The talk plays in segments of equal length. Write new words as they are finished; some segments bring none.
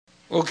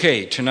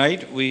Okay,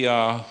 tonight we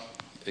are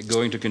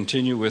going to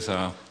continue with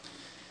our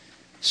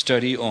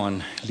study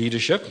on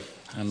leadership.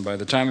 And by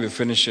the time we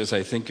finish this,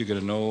 I think you're going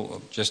to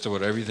know just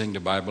about everything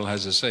the Bible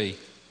has to say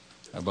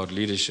about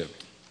leadership.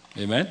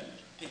 Amen?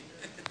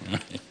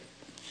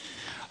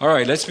 All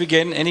right, let's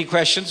begin. Any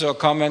questions or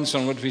comments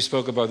on what we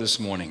spoke about this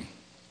morning?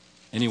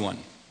 Anyone?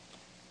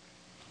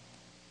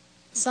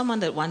 Someone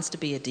that wants to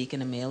be a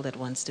deacon, a male that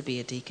wants to be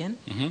a deacon,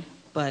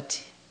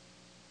 but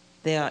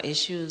there are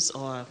issues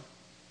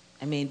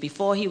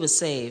before he was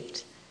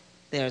saved,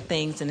 there are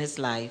things in his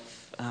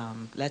life.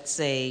 Let's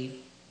say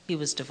he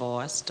was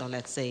divorced, or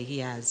let's say he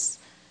has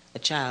a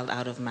child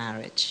out of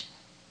marriage.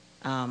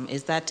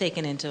 Is that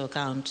taken into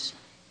account?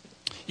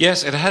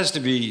 Yes, it has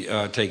to be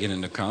taken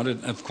into account.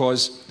 And of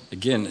course,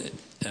 again,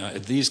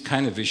 these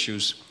kind of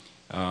issues,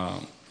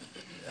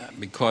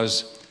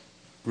 because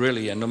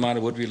really, and no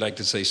matter what we like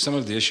to say, some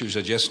of the issues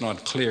are just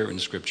not clear in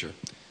Scripture.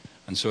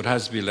 And so it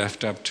has to be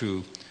left up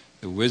to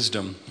the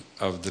wisdom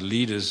of the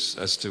leaders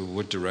as to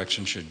what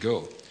direction should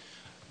go.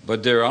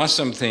 But there are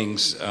some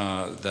things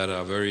that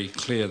are very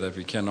clear that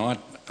we cannot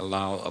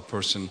allow a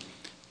person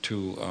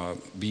to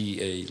be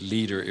a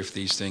leader if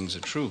these things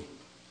are true.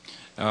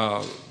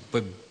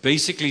 But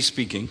basically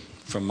speaking,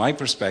 from my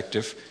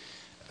perspective,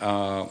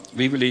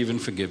 we believe in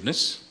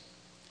forgiveness.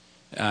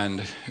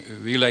 And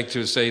we like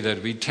to say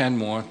that we tend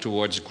more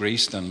towards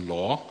grace than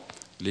law,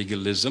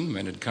 legalism,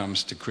 when it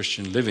comes to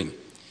Christian living.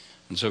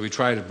 And so we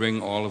try to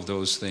bring all of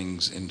those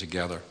things in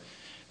together.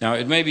 Now,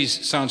 it may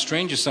sound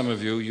strange to some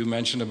of you. You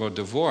mentioned about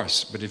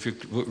divorce. But if you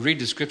read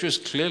the Scriptures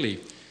clearly,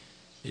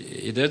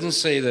 it doesn't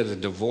say that a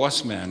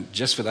divorced man,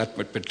 just for that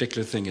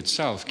particular thing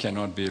itself,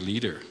 cannot be a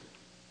leader.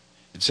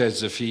 It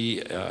says if he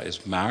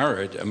is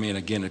married,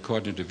 again,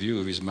 according to the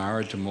view, if he's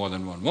married to more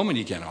than one woman,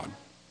 he cannot.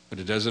 But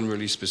it doesn't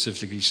really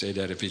specifically say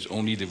that if he's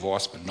only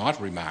divorced but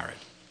not remarried.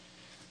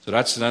 So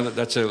that's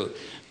a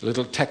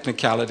little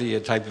technicality,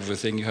 a type of a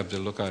thing you have to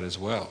look at as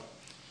well.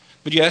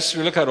 But yes,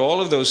 we look at all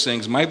of those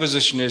things. My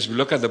position is we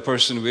look at the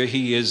person where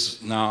he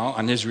is now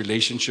and his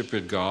relationship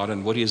with God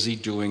and what is he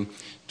doing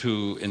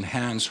to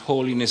enhance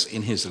holiness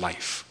in his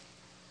life.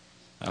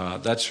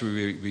 That's where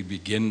we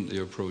begin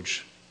the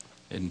approach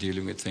in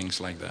dealing with things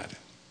like that.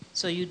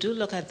 So you do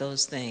look at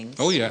those things.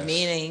 Oh, yes.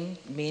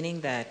 Meaning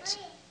that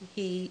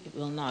he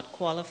will not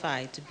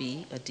qualify to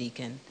be a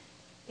deacon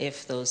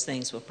if those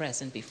things were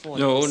present before.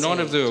 No, not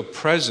if they were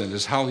present.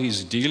 It's how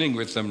he's dealing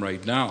with them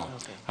right now.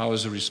 Okay. How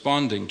is he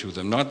responding to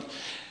them? Not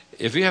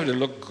if we have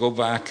to go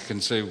back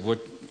and say what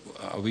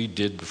we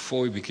did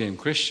before we became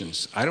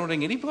Christians. I don't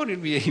think anybody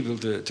would be able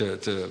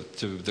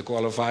to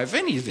qualify for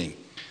anything.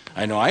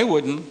 I know I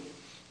wouldn't.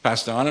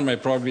 Pastor Arnold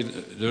might probably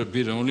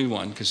be the only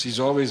one because he's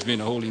always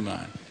been a holy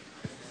man,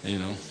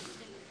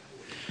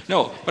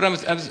 No,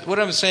 but what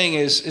I'm saying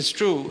is, it's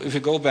true. If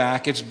you go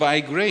back, it's by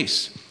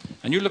grace.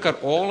 And you look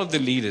at all of the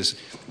leaders.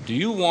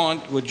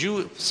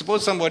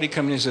 Suppose somebody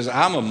comes in and says,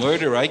 I'm a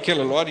murderer, I killed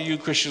a lot of you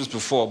Christians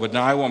before, but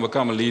now I want to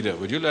become a leader.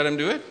 Would you let him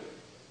do it?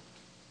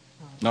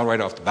 Not right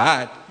off the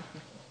bat,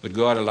 but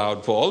God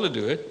allowed Paul to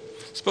do it.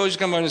 Suppose you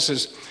come on and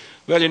says,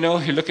 well,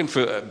 you're looking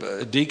for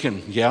a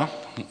deacon. Yeah?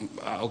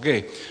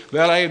 Okay.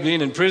 Well, I've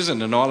been in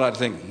prison and all that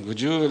thing. Would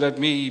you let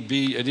me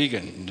be a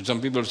deacon?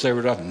 Some people say,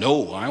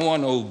 no, I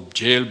want no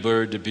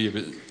jailbird to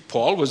be.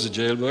 Paul was a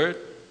jailbird.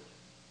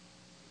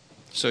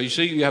 So you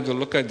see, you have to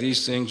look at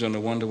these things on a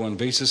one-to-one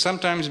basis.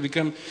 Sometimes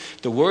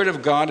the Word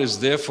of God is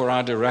there for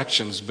our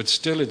directions, but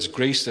still it's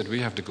grace that we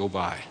have to go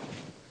by.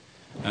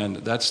 And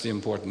that's the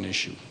important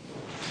issue.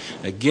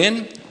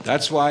 Again,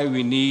 that's why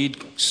we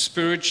need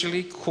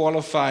spiritually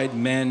qualified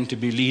men to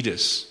be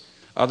leaders.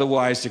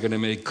 Otherwise, they're going to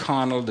make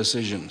carnal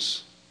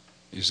decisions.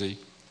 You see,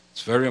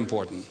 it's very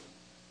important.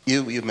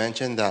 You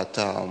mentioned that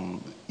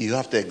you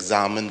have to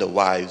examine the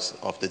wives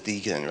of the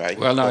deacon, right?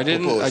 Well, no, I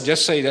didn't. I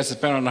just say that's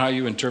depending on how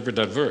you interpret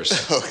that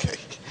verse. Okay.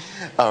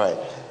 All right.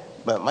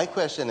 But my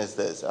question is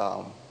this.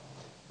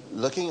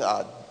 Looking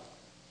at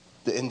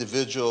the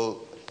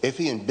individual, if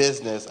he's in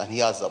business and he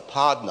has a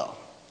partner,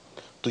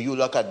 do you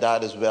look at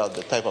that as well,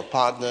 the type of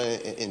partner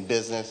in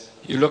business?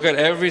 You look at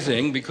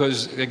everything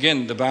because,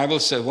 again, the Bible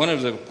said one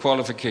of the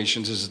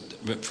qualifications is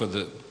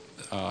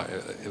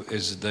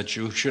that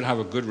you should have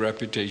a good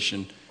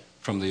reputation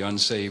from the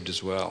unsaved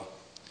as well.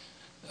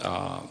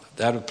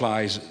 That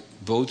applies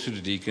both to the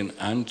deacon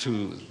and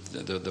to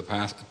the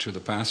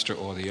pastor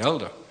or the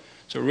elder.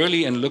 So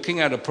really, in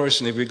looking at a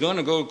person, if we're going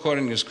to go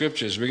according to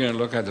Scriptures, we're going to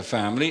look at the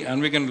family, and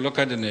we're going to look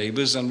at the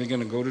neighbors, and we're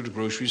going to go to the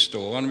grocery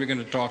store, and we're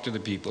going to talk to the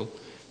people.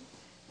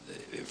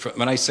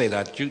 When I say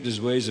that,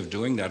 there's ways of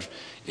doing that,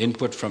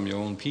 input from your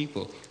own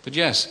people. But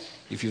yes,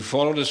 if you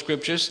follow the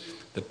Scriptures,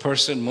 the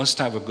person must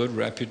have a good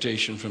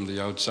reputation from the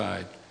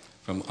outside,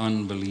 from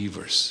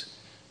unbelievers.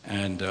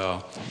 And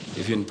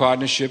if you're in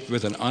partnership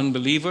with an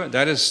unbeliever,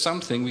 that is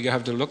something we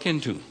have to look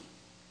into.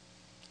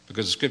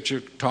 Because the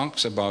Scripture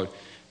talks about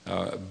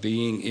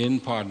being in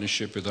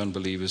partnership with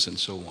unbelievers and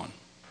so on.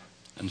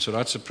 And so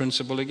that's a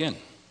principle again.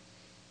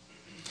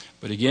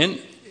 But again,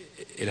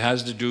 it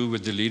has to do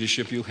with the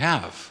leadership you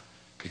have.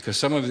 Because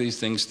some of these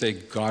things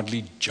take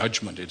godly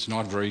judgment. It's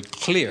not very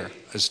clear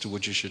as to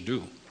what you should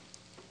do.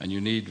 And you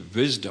need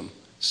wisdom,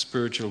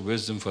 spiritual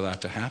wisdom, for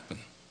that to happen.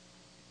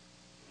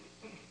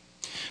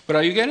 But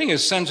are you getting a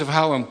sense of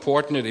how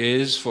important it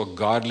is for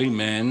godly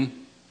men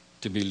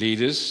to be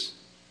leaders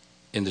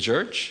in the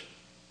church?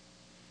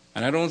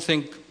 And I don't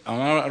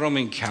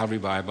mean Calvary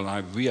Bible.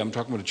 I'm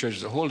talking about the church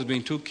as a whole is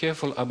being too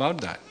careful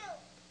about that.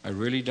 I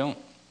really don't.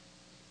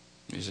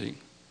 You see?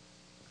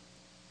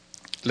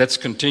 Let's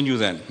continue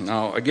then.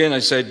 Now, again, I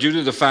said, due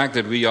to the fact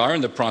that we are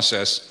in the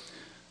process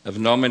of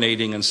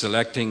nominating and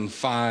selecting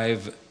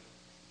 5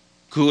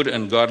 good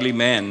and godly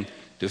men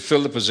to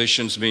fill the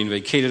positions being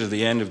vacated at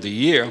the end of the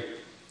year,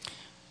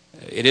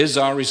 it is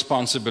our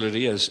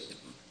responsibility as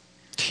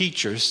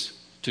teachers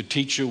to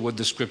teach you what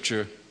the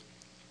scriptures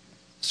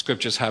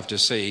have to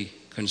say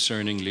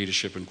concerning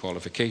leadership and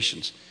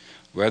qualifications.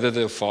 Whether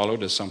they're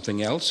followed is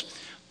something else,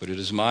 but it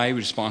is my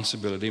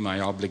responsibility, my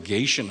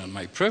obligation, and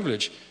my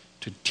privilege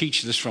to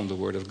teach this from the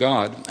Word of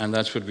God, and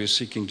that's what we're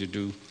seeking to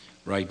do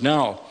right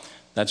now.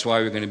 That's why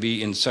we're going to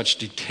be in such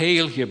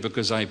detail here,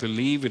 because I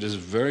believe it is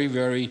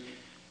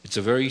it's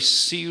a very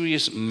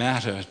serious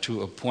matter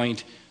to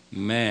appoint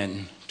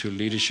men to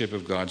leadership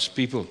of God's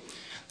people.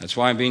 That's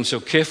why I'm being so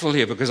careful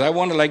here, because I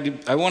want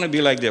to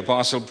be like the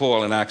Apostle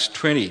Paul in Acts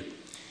 20.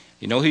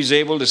 You know, he's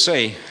able to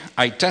say,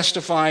 I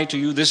testify to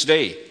you this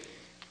day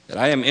that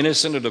I am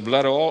innocent of the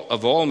blood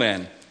of all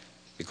men,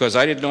 because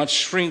I did not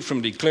shrink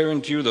from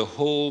declaring to you the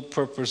whole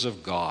purpose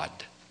of God.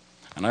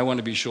 And I want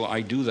to be sure I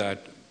do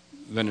that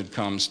when it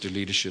comes to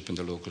leadership in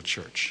the local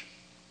church.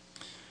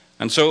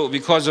 And so,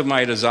 because of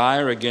my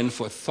desire, again,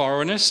 for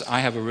thoroughness, I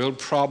have a real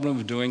problem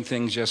with doing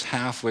things just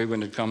halfway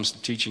when it comes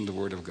to teaching the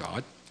Word of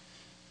God.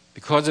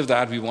 Because of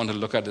that, we want to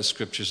look at the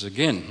Scriptures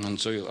again. And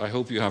so I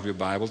hope you have your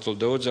Bibles.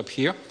 Although it's up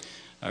here,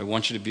 I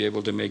want you to be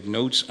able to make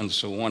notes and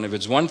so on. If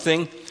it's one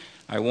thing,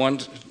 I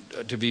want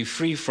to be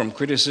free from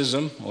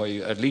criticism, or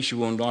at least you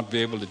will not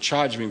be able to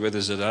charge me with,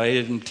 is that I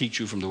didn't teach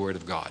you from the Word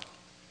of God.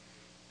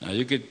 Now,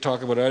 you could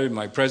talk about that in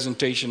my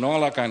presentation,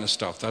 all that kind of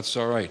stuff. That's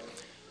all right.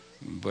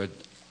 But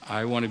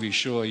I want to be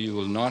sure you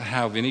will not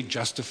have any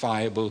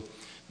justifiable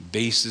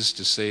basis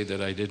to say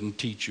that I didn't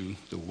teach you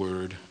the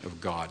Word of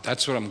God.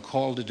 That's what I'm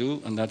called to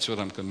do, and that's what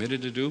I'm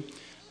committed to do,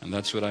 and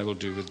that's what I will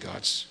do with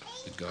God's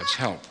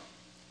help.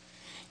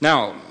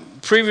 Now,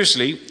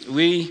 previously,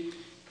 we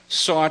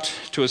sought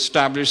to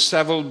establish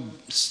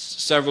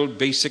several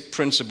basic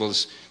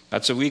principles.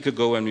 That's a week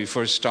ago when we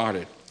first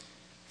started.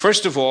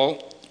 First of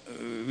all,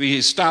 we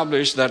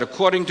established that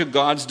according to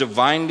God's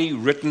divinely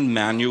written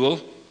manual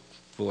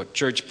for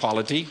church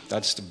polity,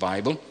 that's the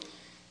Bible,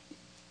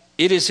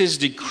 it is His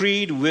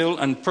decreed will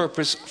and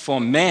purpose for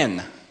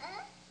men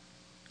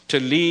to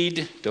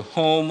lead the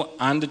home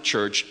and the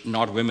church,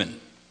 not women.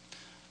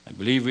 I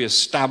believe we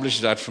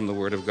established that from the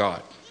Word of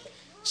God.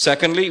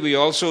 Secondly, we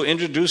also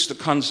introduced the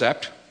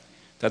concept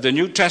that the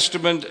New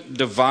Testament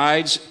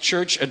divides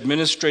church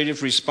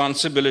administrative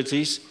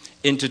responsibilities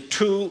into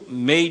 2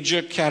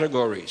 major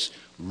categories: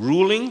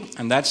 ruling,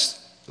 and that's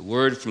the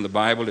word from the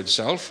Bible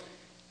itself,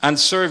 and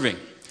serving.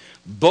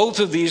 Both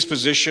of these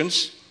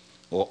positions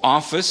or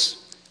offices,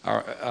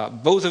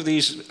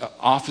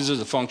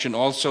 the function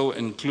also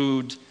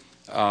include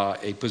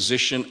a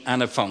position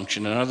and a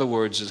function. In other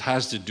words, it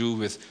has to do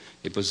with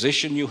a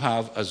position you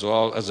have as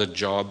well as a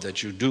job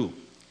that you do.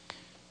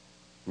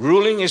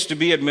 Ruling is to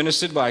be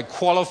administered by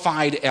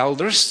qualified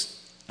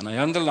elders, and I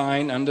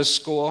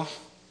underscore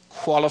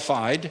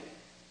qualified,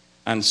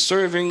 and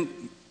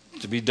serving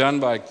to be done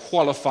by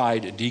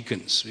qualified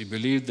deacons. We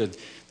believe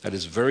that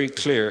is very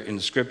clear in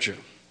Scripture.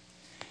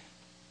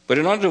 But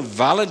in order to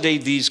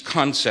validate these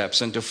concepts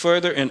and to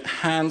further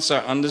enhance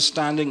our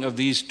understanding of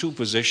these 2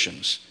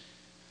 positions,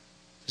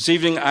 this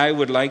evening I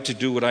would like to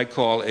do what I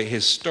call a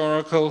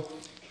historical,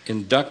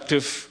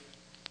 inductive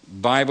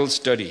Bible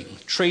study,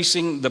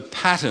 tracing the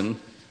pattern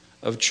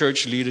of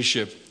church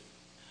leadership.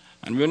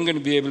 And we're not going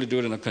to be able to do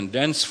it in a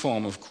condensed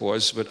form, of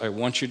course, but I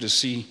want you to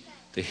see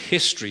the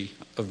history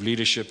of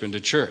leadership in the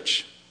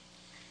church.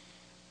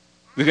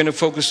 We're going to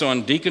focus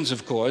on deacons,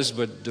 of course,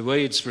 but the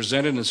way it's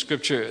presented in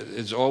Scripture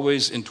is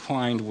always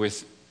entwined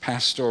with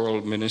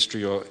pastoral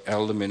ministry or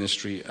elder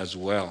ministry as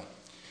well.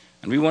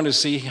 And we want to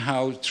see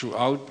how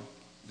throughout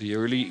the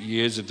early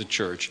years of the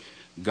church,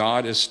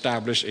 God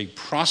established a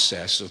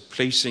process of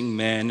placing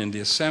men in the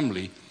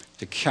assembly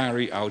to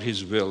carry out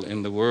His will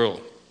in the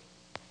world.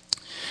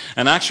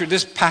 And actually,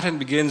 this pattern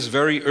begins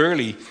very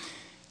early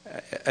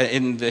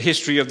in the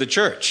history of the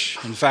church.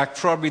 In fact,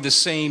 probably the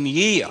same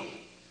year.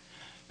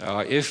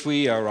 If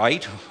we are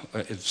right,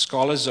 if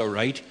scholars are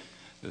right,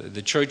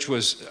 the church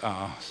was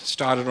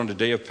started on the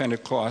day of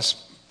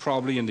Pentecost,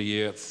 probably in the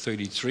year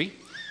 33,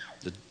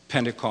 the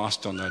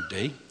Pentecost on that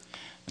day.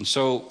 And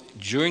so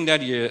during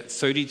that year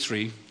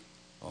 33,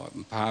 or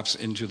perhaps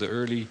into the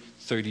early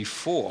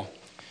 34,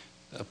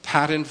 a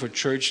pattern for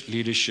church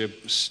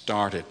leadership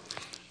started.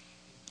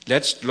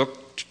 Let's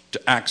look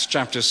to Acts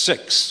chapter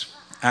 6.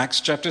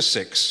 Acts chapter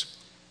 6.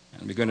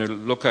 And we're going to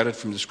look at it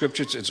from the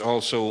Scriptures. It's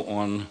also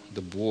on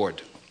the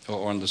board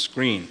or on the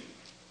screen.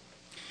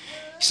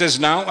 He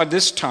says, now at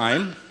this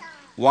time,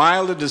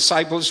 while the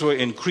disciples were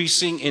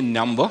increasing in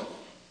number,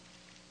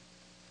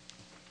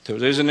 so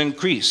there's an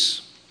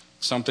increase.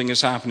 Something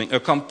is happening. A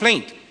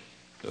complaint.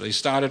 So they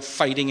started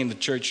fighting in the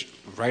church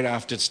right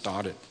after it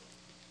started.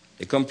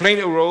 A complaint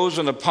arose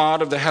on the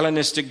part of the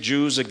Hellenistic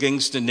Jews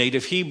against the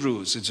native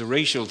Hebrews. It's a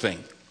racial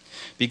thing.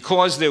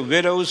 Because their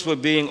widows were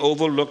being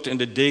overlooked in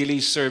the daily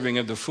serving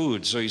of the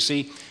food. So you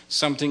see,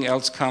 something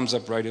else comes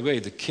up right away.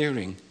 The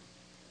caring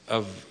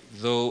of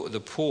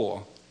the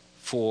poor,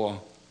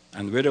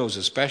 and widows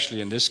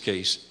especially in this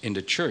case, in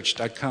the church.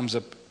 That comes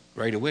up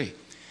right away.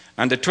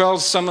 And the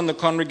 12 summoned the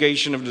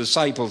congregation of the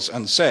disciples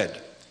and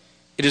said,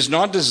 it is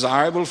not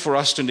desirable for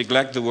us to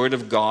neglect the word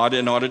of God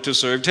in order to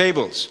serve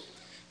tables,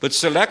 but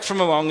select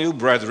from among you,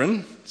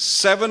 brethren,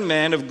 7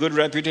 men of good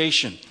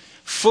reputation,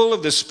 full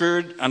of the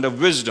Spirit and of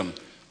wisdom,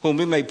 whom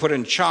we may put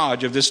in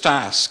charge of this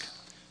task.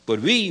 But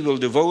we will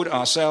devote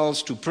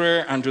ourselves to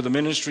prayer and to the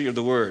ministry of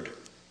the word.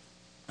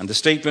 And the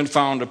statement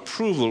found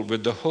approval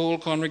with the whole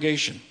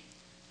congregation.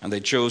 And they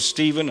chose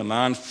Stephen, a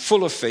man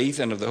full of faith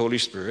and of the Holy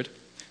Spirit,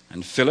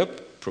 and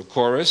Philip,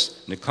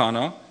 Prochorus,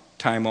 Nicanor,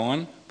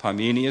 Timon,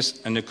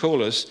 Parmenius, and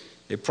Nicholas,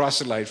 a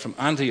proselyte from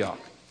Antioch.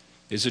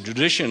 There's a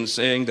tradition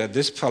saying that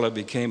this fellow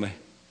became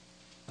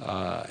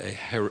a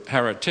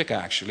heretic,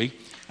 actually,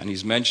 and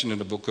he's mentioned in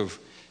the book of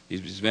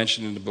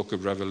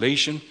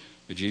Revelation,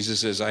 where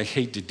Jesus says, "I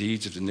hate the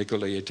deeds of the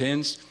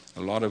Nicolaitans."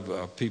 A lot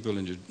of people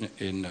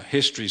in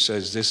history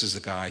says this is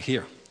the guy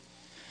here.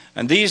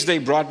 And these they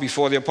brought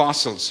before the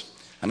apostles,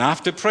 and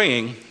after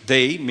praying,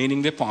 they,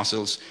 meaning the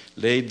apostles,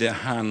 laid their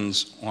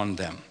hands on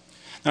them.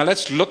 Now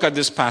let's look at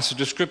this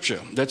passage of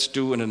Scripture. Let's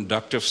do an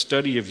inductive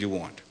study if you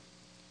want.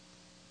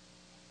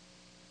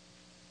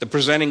 The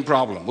presenting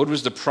problem. What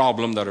was the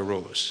problem that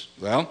arose?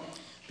 Well,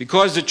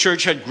 because the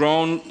church had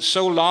grown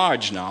so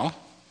large now,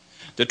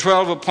 the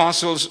 12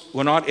 apostles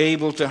were not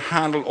able to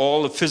handle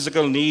all the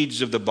physical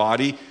needs of the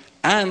body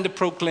and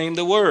proclaim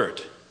the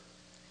word.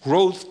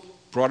 Growth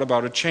brought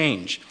about a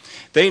change.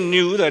 They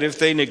knew that if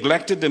they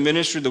neglected the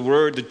ministry of the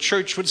word, the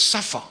church would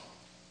suffer.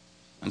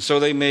 And so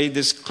they made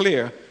this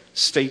clear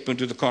statement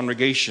to the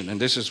congregation. And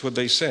this is what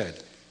they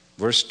said.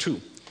 Verse 2.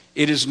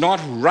 It is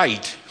not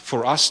right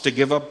for us to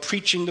give up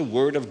preaching the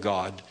word of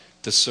God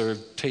to serve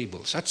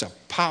tables. That's a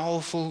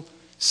powerful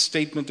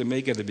statement to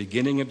make at the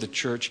beginning of the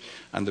church,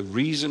 and the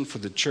reason for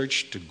the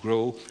church to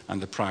grow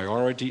and the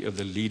priority of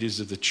the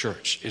leaders of the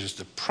church. It is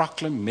the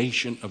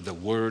proclamation of the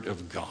word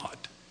of God.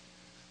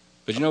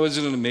 But you know,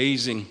 isn't it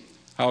amazing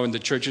how in the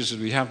churches that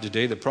we have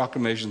today, the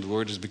proclamation of the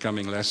word is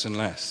becoming less and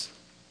less.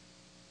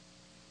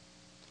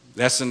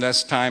 Less and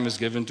less time is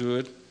given to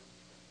it.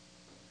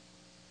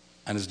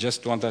 And it's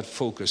just on that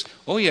focus.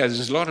 Oh yeah,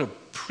 there's a lot of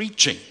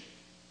preaching,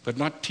 but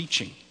not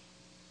teaching,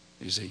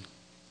 you see.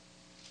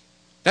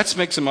 Let's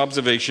make some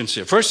observations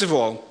here. First of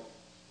all,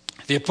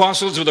 the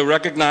apostles were the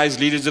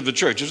recognized leaders of the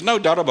church. There's no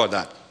doubt about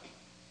that.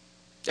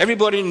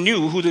 Everybody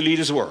knew who the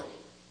leaders were.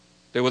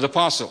 They were the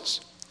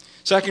apostles.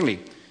 Secondly,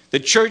 the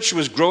church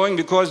was growing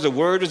because the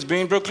word was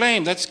being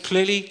proclaimed. That's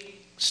clearly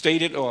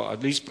stated, or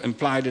at least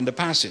implied in the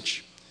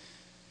passage.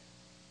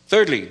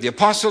 Thirdly, the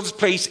apostles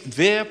placed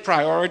their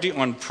priority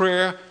on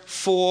prayer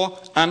for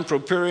and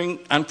preparing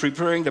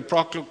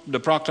the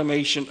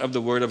proclamation of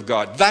the word of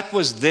God. That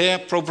was their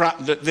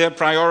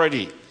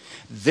priority.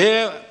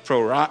 Their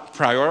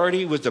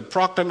priority was the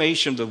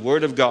proclamation of the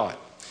word of God.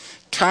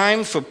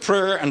 Time for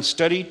prayer and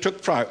study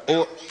took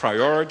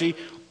priority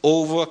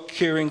over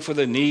caring for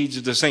the needs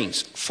of the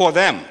saints. For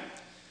them,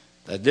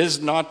 that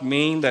does not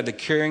mean that the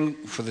caring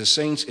for the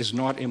saints is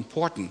not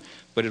important,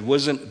 but it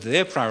wasn't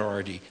their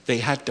priority. They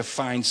had to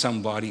find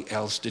somebody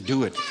else to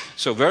do it.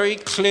 So very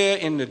clear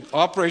in the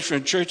operation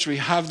of church, we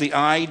have the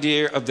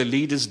idea of the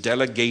leaders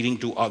delegating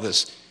to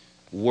others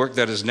work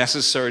that is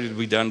necessary to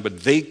be done, but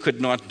they could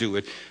not do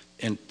it,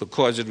 and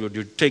because it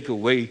would take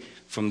away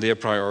from their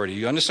priority.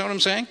 You understand what I'm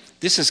saying?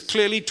 This is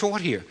clearly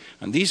taught here,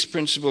 and these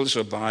principles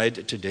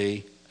abide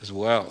today as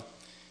well.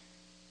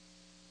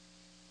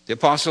 The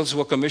apostles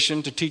were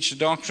commissioned to teach the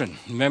doctrine.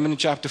 Remember in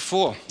chapter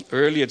 4,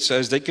 earlier it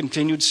says they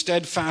continued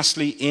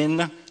steadfastly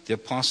in the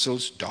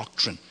apostles'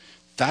 doctrine.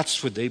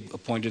 That's what they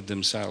appointed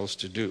themselves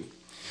to do.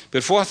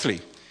 But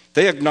fourthly,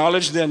 they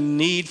acknowledged their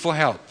need for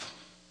help.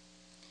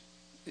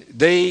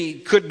 They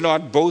could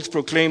not both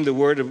proclaim the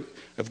word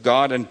of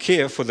God and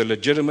care for the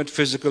legitimate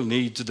physical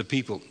needs of the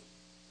people.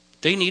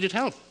 They needed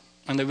help.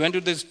 And they went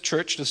to this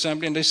church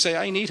assembly and they say,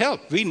 I need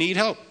help. We need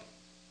help.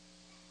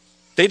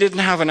 They didn't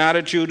have an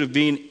attitude of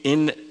being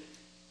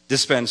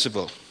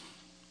indispensable.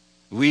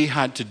 We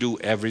had to do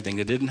everything.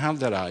 They didn't have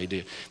that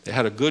idea. They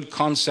had a good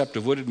concept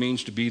of what it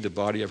means to be the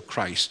body of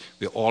Christ,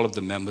 where all of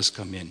the members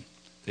come in.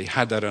 They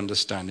had that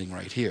understanding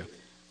right here.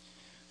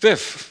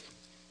 Fifth,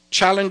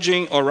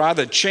 challenging, or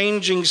rather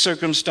changing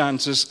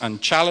circumstances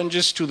and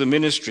challenges to the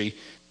ministry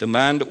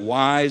demand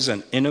wise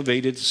and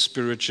innovative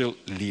spiritual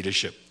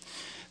leadership.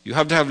 You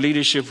have to have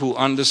leadership who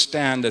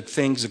understand that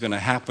things are going to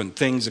happen,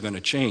 things are going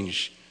to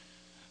change.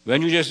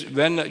 When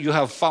you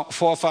have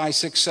 4, 5,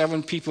 6,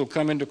 7 people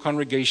come into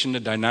congregation, the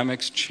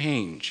dynamics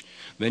change.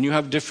 When you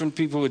have different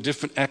people with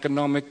different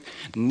economic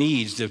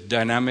needs, the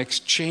dynamics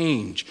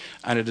change.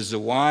 And it is the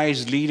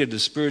wise leader, the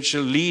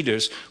spiritual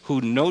leaders,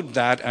 who note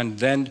that and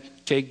then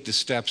take the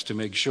steps to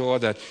make sure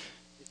that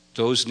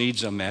those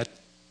needs are met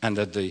and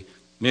that the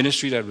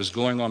ministry that was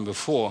going on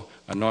before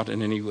are not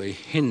in any way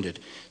hindered.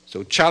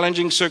 So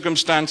challenging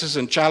circumstances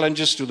and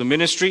challenges to the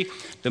ministry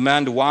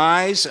demand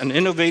wise and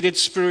innovative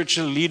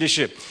spiritual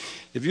leadership.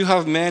 If you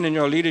have men in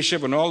your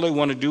leadership and all they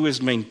want to do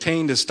is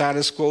maintain the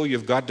status quo,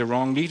 you've got the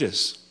wrong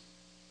leaders.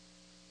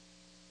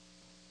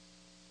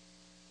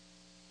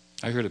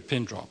 I heard a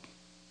pin drop.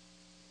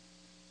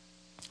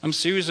 I'm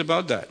serious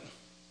about that.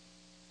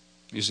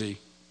 You see,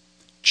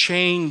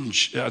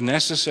 change are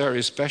necessary,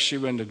 especially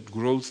when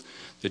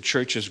the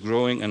church is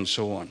growing and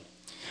so on.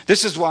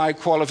 This is why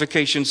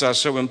qualifications are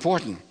so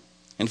important.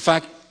 In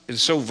fact,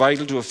 it's so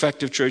vital to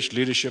effective church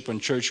leadership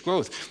and church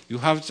growth. You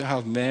have to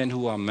have men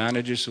who are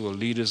managers, who are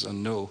leaders,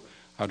 and know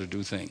how to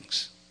do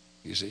things.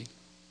 You see?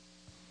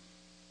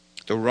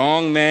 The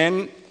wrong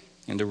man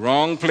in the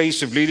wrong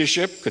place of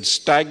leadership could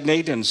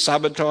stagnate and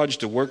sabotage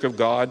the work of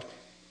God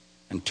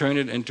and turn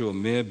it into a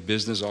mere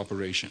business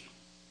operation.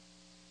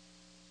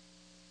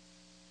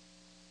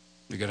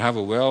 You can have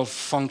a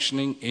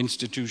well-functioning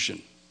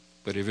institution,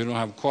 but if you don't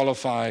have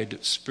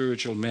qualified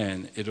spiritual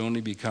men, it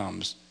only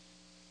becomes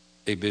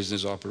a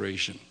business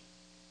operation.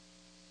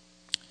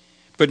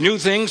 But new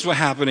things were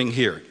happening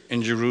here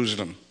in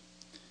Jerusalem.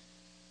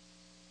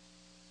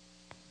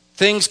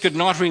 Things could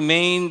not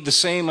remain the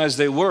same as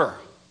they were.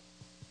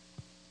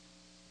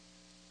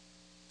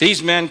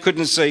 These men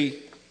couldn't say,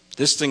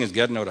 this thing is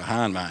getting out of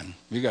hand, man.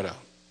 We got to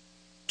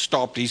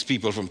stop these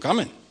people from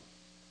coming.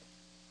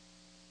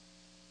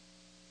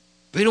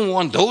 We don't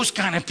want those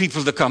kind of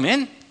people to come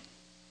in.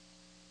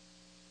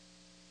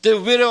 The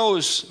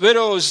widows,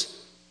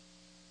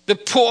 the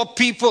poor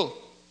people.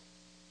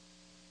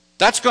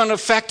 That's going to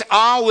affect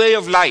our way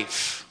of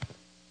life.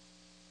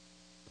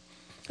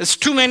 There's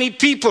too many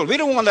people. We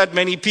don't want that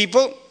many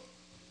people.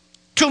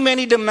 Too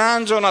many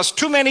demands on us.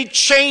 Too many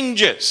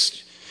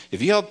changes.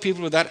 If you have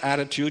people with that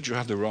attitude, you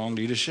have the wrong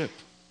leadership.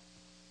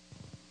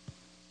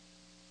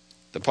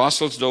 The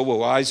apostles, though, were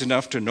wise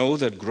enough to know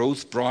that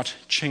growth brought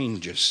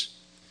changes.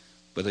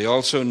 But they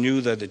also knew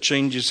that the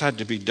changes had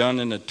to be done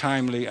in a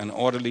timely and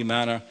orderly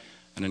manner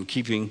and in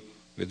keeping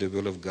with the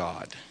will of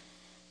God.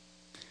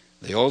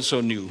 They also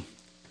knew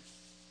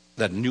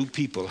that new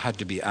people had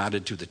to be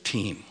added to the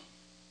team.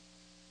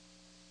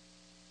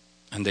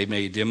 And they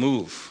made their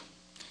move.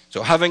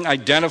 So having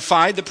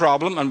identified the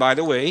problem, and by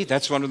the way,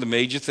 that's one of the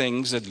major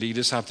things that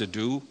leaders have to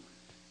do,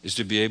 is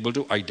to be able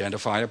to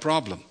identify a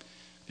problem.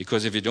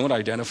 Because if you don't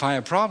identify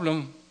a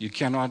problem, you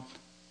cannot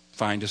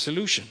find a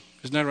solution.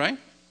 Isn't that right?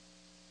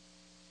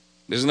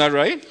 Isn't that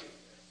right?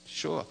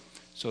 Sure.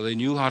 So they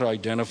knew how to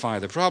identify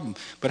the problem.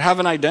 But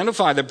having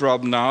identified the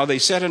problem now, they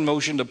set in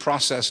motion the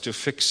process to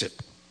fix it.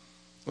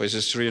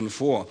 Verses 3 and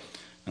 4.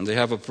 And they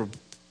have a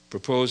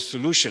proposed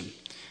solution.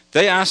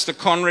 They asked the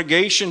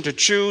congregation to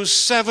choose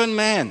 7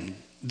 men.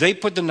 They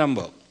put the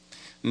number.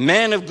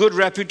 Men of good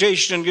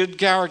reputation and good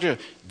character.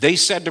 They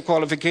set the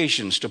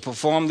qualifications to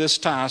perform this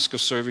task of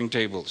serving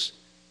tables.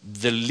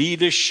 The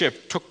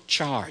leadership took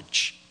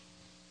charge.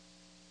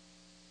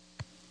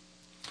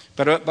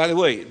 But by the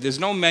way, there's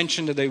no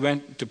mention that they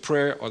went to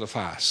prayer or the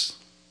fast.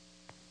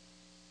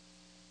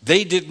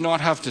 They did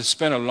not have to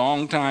spend a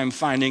long time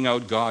finding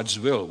out God's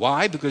will.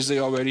 Why? Because they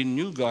already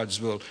knew God's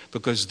will.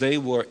 Because they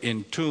were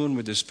in tune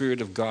with the Spirit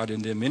of God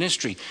in their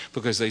ministry.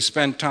 Because they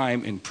spent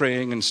time in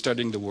praying and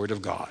studying the Word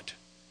of God.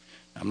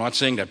 I'm not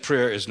saying that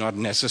prayer is not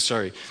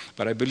necessary,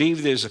 but I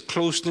believe there's a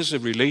closeness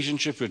of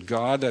relationship with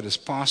God that is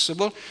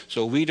possible,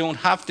 so we don't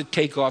have to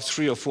take off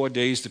 3 or 4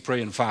 days to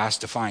pray and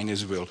fast to find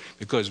His will,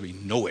 because we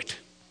know it.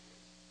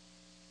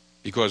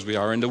 Because we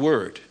are in the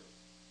Word.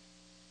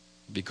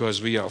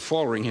 Because we are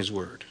following His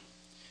Word.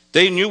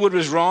 They knew what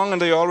was wrong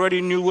and they already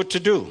knew what to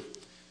do.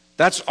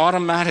 That's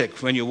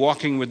automatic when you're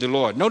walking with the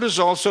Lord. Notice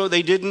also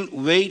they didn't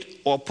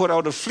wait or put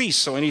out a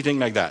fleece or anything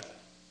like that.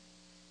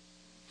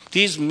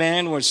 These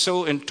men were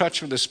so in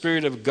touch with the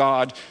Spirit of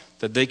God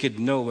that they could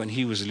know when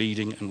He was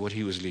leading and what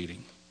He was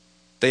leading.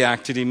 They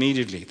acted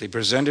immediately. They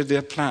presented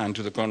their plan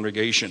to the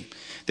congregation.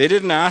 They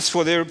didn't ask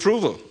for their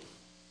approval.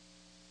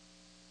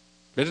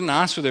 They didn't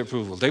ask for their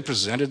approval. They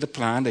presented the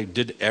plan. They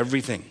did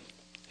everything.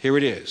 Here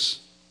it is.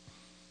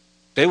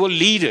 They were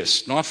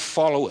leaders, not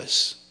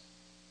followers.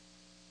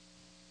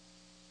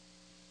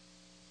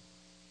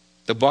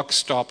 The buck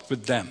stopped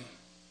with them.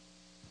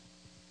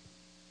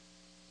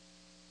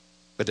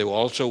 But they were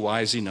also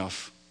wise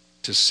enough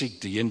to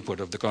seek the input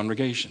of the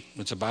congregation.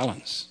 It's a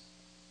balance.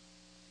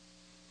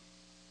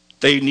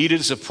 They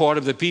needed support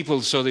of the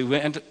people, so they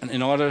went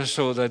in order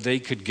so that they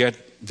could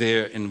get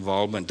their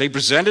involvement. They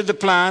presented the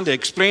plan, they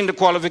explained the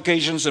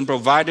qualifications, and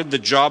provided the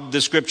job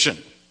description.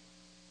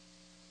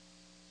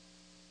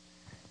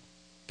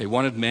 They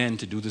wanted men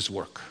to do this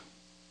work.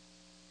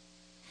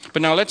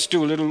 But now let's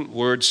do a little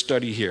word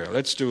study here.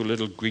 Let's do a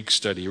little Greek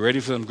study. You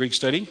ready for some Greek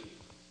study?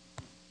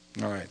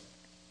 All right.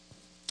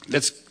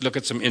 Let's look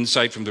at some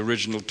insight from the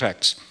original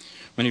text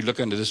when you look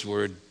into this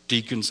word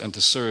deacons and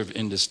to serve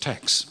in this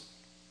text.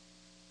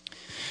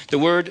 The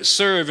word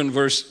serve in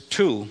verse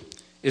 2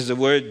 is the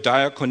word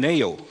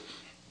diakoneo.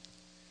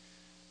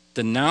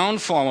 The noun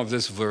form of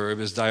this verb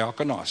is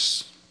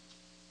diakonos.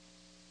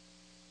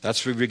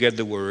 That's where we get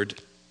the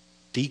word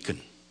deacon.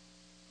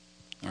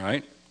 All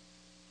right?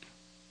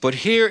 But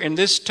here in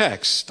this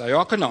text,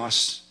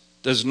 diakonos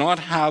does not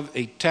have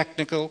a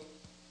technical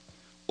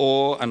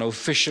or an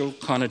official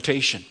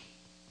connotation.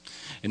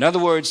 In other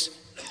words,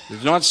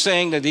 it's not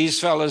saying that these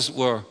fellows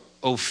were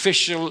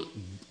officially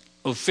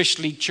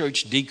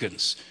church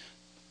deacons.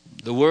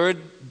 The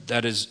word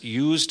that is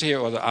used here,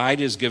 or the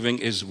idea is giving,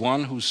 is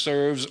one who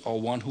serves or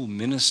one who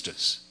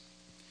ministers.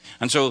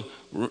 And so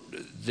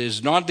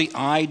there's not the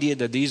idea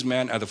that these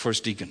men are the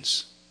first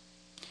deacons.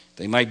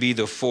 They might be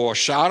the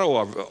foreshadow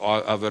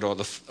of it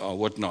or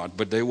whatnot,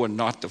 but they were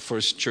not the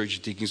first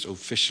church deacons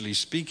officially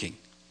speaking.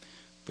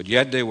 But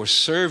yet they were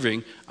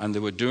serving and they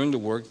were doing the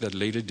work that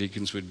later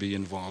deacons would be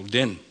involved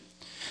in.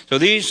 So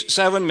these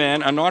 7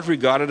 men are not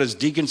regarded as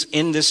deacons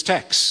in this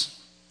text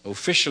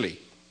officially,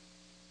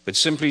 but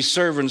simply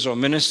servants or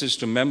ministers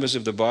to members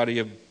of the body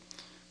of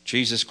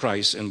Jesus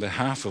Christ in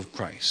behalf of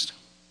Christ.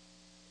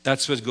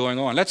 That's what's going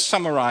on. Let's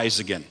summarize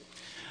again.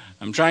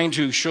 I'm trying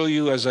to show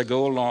you as I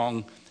go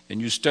along,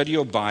 and you study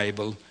your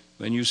Bible,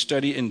 when you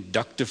study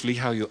inductively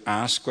how you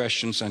ask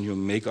questions and you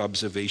make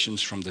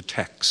observations from the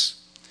text.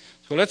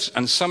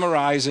 And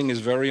summarizing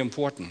is very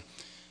important.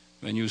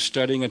 When you're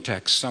studying a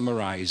text,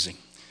 summarizing.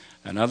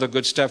 Another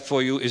good step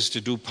for you is to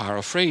do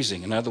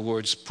paraphrasing. In other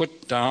words,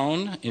 put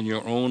down in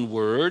your own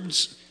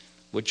words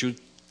what you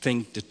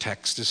think the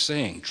text is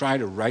saying. Try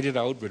to write it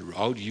out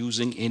without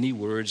using any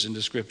words in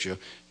the scripture,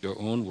 your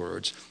own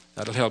words.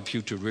 That'll help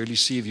you to really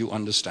see if you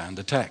understand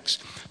the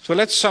text. So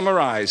let's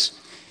summarize,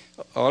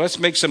 or let's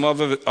make some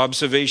other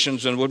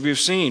observations on what we've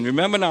seen.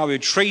 Remember now, we're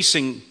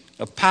tracing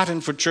a pattern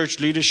for church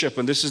leadership,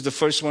 and this is the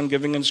first one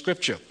given in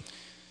scripture.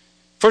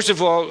 First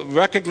of all,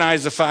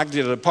 recognize the fact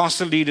that the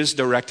apostle leaders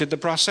directed the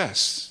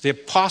process. The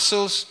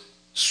apostles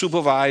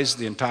supervised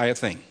the entire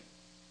thing.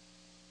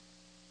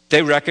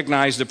 They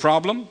recognized the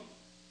problem.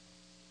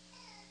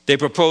 They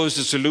proposed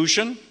a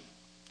solution.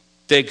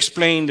 They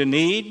explained the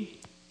need.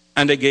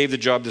 And they gave the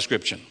job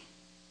description.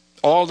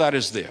 All that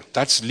is there.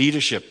 That's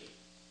leadership.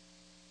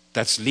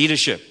 That's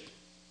leadership.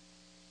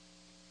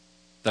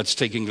 That's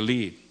taking the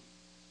lead.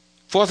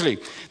 Fourthly,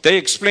 they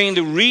explained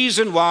the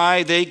reason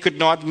why they could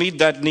not meet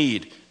that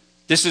need.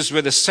 This is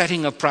where the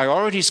setting of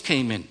priorities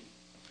came in.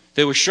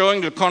 They were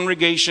showing the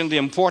congregation the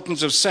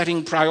importance of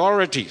setting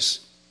priorities.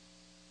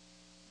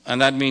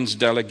 And that means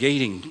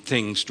delegating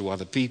things to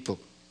other people.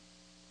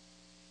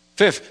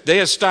 Fifth, they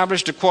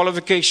established the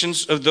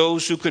qualifications of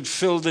those who could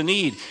fill the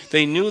need.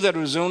 They knew that it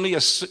was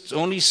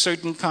only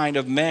certain kind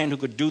of men who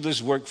could do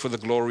this work for the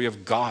glory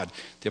of God.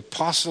 The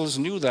apostles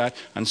knew that,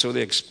 and so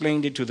they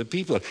explained it to the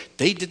people.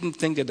 They didn't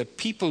think that the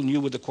people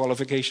knew what the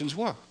qualifications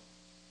were.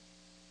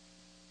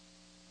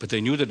 But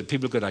they knew that the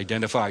people could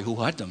identify who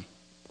had them.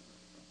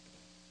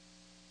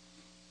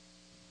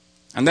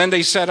 And then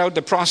they set out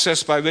the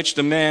process by which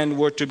the men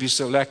were to be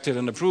selected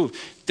and approved.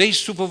 They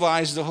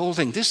supervised the whole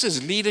thing. This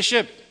is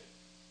leadership.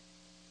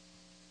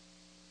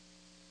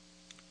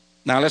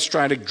 Now let's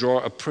try to draw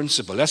a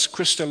principle. Let's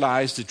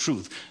crystallize the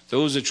truth.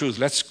 Those are truth.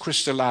 Let's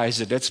crystallize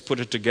it. Let's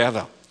put it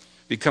together.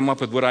 We come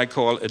up with what I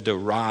call a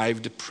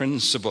derived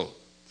principle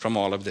from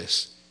all of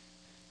this.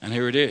 And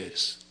here it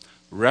is.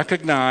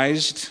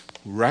 Recognized,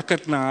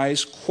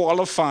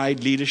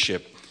 qualified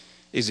leadership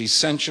is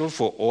essential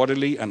for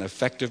orderly and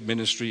effective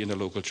ministry in the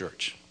local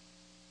church.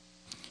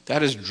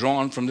 That is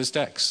drawn from this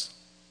text.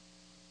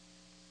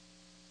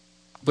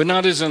 But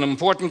now there's an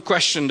important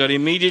question that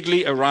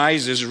immediately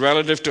arises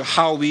relative to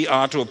how we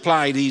are to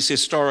apply these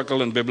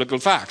historical and biblical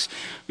facts.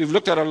 We've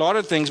looked at a lot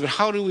of things, but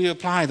how do we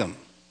apply them?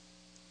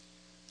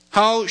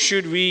 How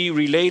should we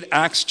relate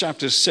Acts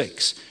chapter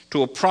 6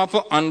 to a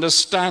proper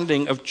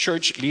understanding of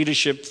church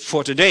leadership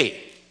for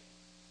today?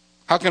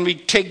 How can we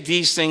take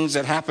these things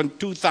that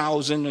happened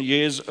 2,000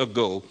 years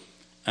ago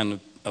and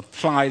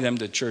apply them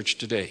to church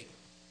today?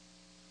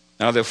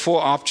 Now there are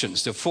 4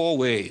 options, there are 4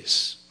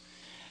 ways.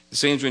 It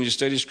seems when you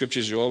study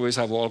scriptures, you always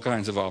have all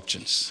kinds of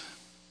options.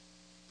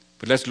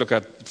 But let's look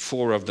at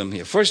 4 of them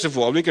here. First of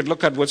all, we could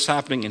look at what's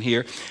happening in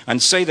here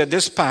and say that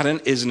this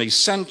pattern is an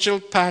essential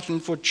pattern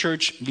for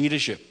church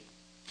leadership.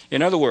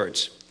 In other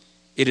words,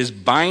 it is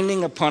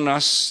binding upon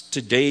us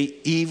today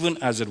even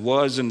as it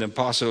was in the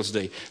apostles'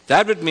 day.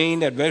 That would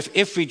mean that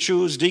if we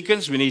choose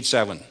deacons, we need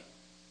 7.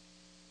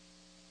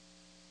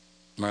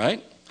 All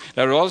right?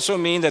 That would also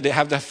mean that they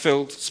have to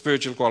fill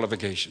spiritual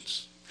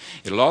qualifications.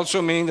 It'll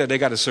also mean that they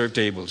got to serve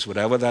tables,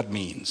 whatever that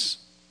means.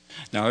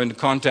 Now, in the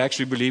context,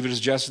 we believe it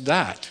is just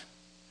that.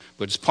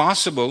 But it's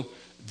possible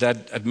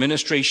that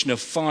administration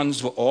of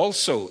funds were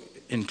also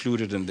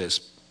included in this.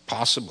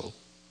 Possible.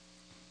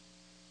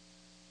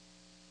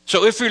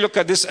 So if we look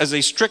at this as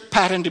a strict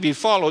pattern to be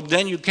followed,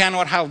 then you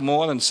cannot have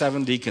more than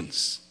 7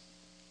 deacons.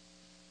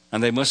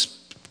 And they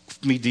must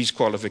meet these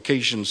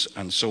qualifications,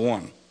 and so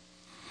on.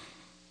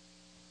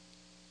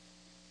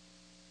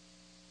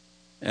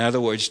 In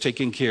other words,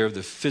 taking care of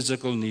the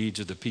physical needs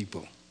of the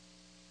people.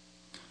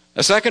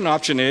 A second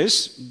option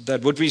is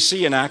that what we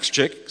see in Acts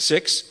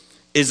 6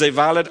 is a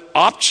valid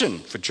option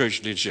for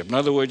church leadership. In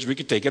other words, we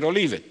could take it or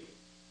leave it.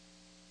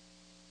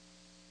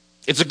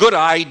 It's a good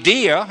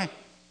idea,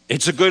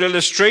 it's a good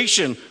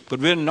illustration, but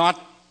we're not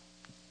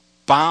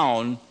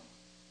bound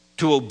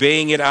to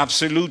obeying it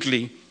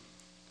absolutely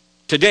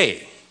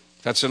today.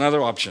 That's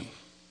another option.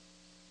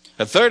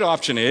 A third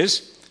option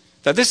is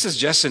that this is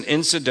just an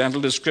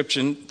incidental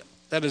description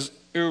that is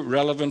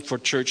irrelevant for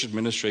church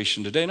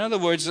administration today. In other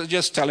words, it's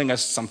just telling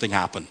us something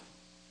happened.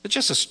 It's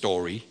just a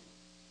story,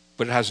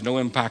 but it has no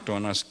impact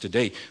on us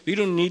today. We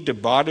don't need to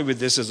bother with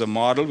this as a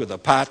model, with a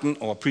pattern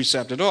or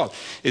precept at all.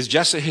 It's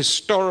just a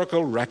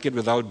historical record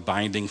without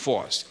binding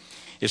force.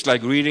 It's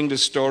like reading the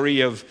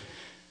story of,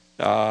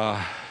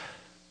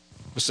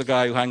 what's the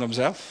guy who hung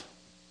himself?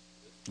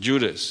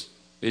 Judas.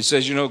 It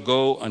says,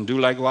 go and do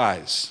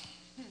likewise.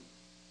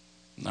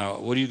 Now,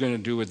 what are you going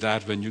to do with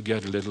that when you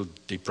get a little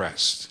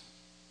depressed?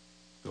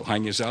 Go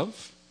hang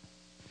yourself?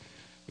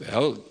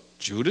 Well,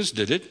 Judas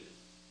did it.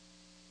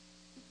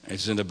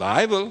 It's in the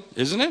Bible,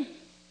 isn't it?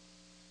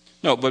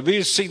 No, but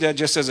we see that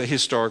just as a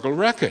historical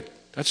record.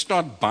 That's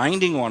not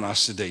binding on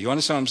us today. You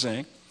understand what I'm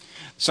saying?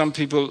 Some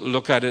people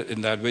look at it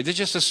in that way. It's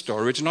just a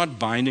story. It's not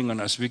binding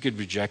on us. We could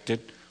reject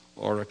it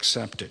or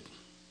accept it.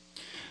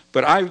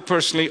 But I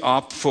personally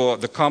opt for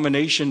the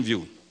combination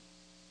view.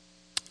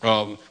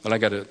 Let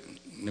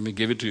me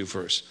give it to you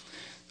first.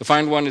 The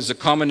final one is a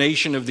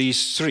combination of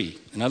these three.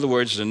 In other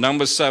words, the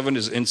number 7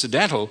 is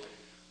incidental,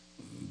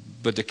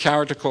 but the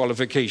character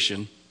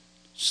qualifications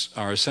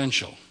are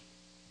essential.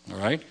 All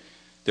right?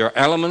 There are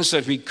elements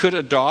that we could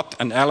adopt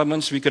and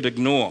elements we could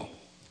ignore.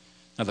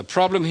 Now, the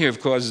problem here,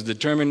 of course, is to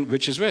determine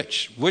which is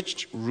which.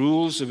 Which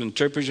rules of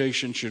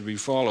interpretation should we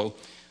follow,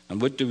 and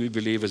what do we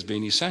believe as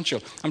being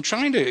essential? I'm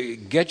trying to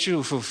get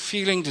you for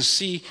feeling to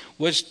see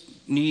what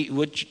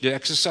the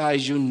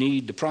exercise you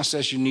need, the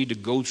process you need to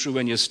go through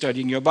when you're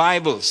studying your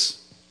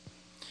Bibles.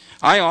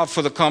 I opt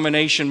for the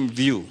combination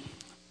view.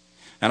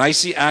 And I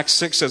see Acts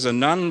 6 as a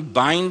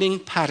non-binding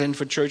pattern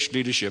for church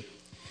leadership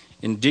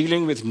in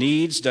dealing with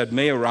needs that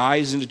may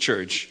arise in the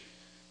church.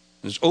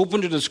 It's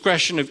open to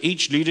discretion of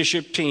each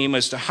leadership team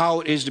as to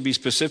how it is to be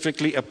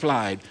specifically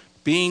applied,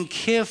 being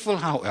careful,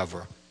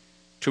 however,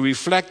 to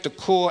reflect the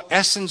core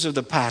essence of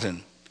the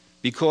pattern,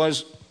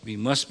 because we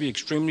must be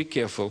extremely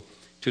careful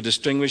to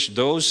distinguish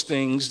those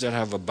things that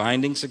have a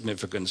binding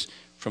significance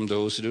from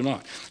those who do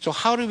not. So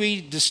how do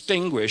we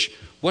distinguish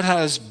what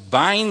has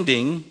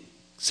binding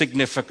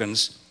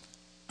significance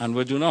and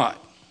what do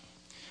not?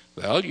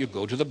 Well, you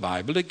go to the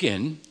Bible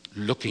again,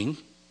 looking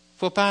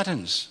for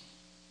patterns.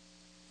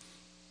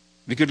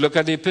 We could look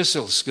at the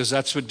epistles, because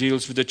that's what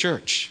deals with the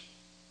church.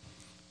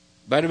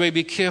 By the way,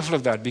 be careful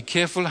of that. Be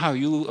careful how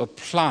you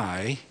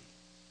apply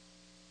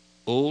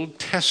Old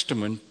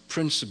Testament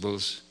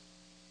principles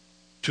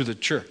to the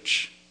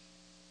church,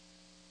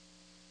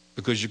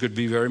 because you could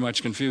be very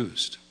much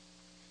confused.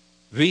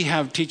 We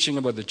have teaching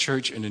about the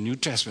church in the New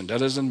Testament.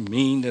 That doesn't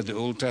mean that the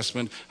Old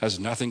Testament has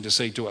nothing to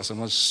say to us. I'm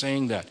not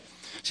saying that.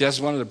 See,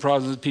 that's one of the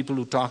problems with people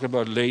who talk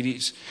about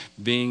ladies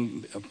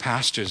being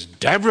pastors.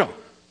 Deborah,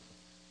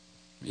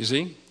 you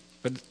see?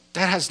 But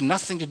that has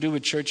nothing to do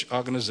with church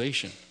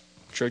organization,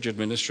 church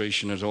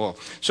administration at all.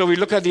 So we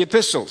look at the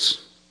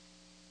epistles.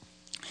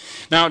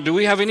 Now, do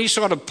we have any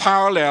sort of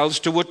parallels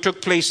to what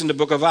took place in the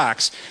book of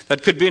Acts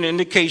that could be an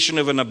indication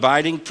of an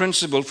abiding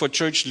principle for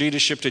church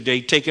leadership today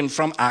taken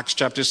from Acts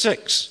chapter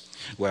 6?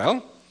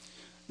 Well,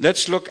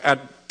 let's look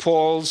at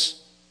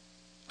Paul's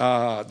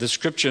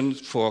description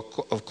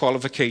of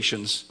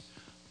qualifications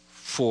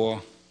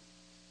for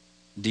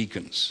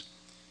deacons.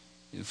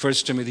 In 1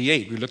 Timothy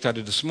 8, we looked at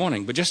it this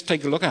morning, but just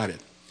take a look at it.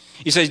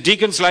 He says,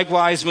 deacons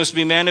likewise must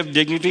be men of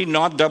dignity,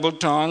 not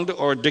double-tongued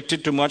or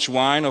addicted to much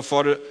wine or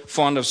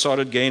fond of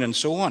sordid gain, and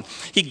so on.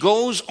 He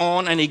goes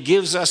on and he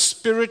gives us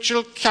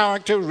spiritual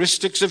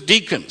characteristics of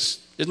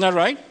deacons. Isn't that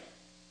right?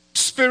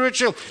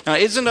 Spiritual. Now,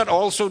 isn't that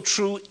also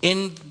true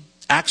in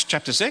Acts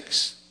chapter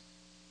 6?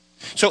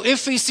 So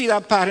if we see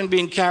that pattern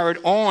being carried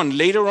on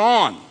later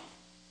on,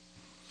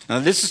 now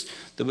this is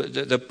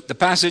the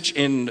passage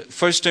in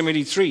 1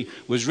 Timothy 3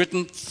 was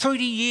written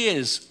 30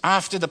 years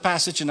after the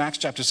passage in Acts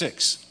chapter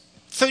 6.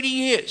 30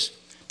 years.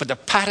 But the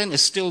pattern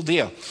is still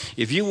there.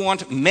 If you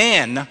want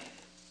men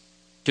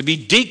to be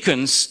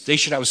deacons, they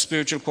should have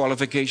spiritual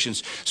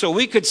qualifications. So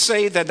we could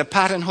say that the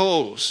pattern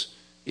holds.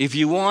 If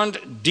you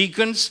want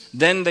deacons,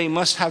 then they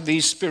must have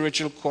these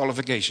spiritual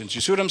qualifications.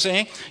 You see what I'm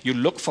saying? You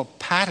look for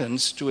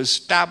patterns to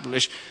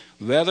establish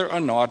whether or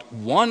not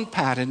one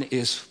pattern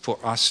is for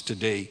us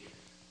today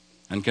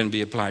and can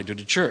be applied to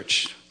the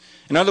church.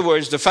 In other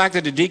words, the fact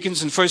that the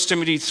deacons in 1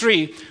 Timothy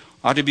 3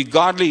 are to be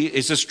godly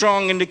is a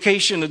strong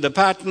indication that the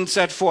pattern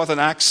set forth in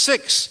Acts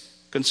 6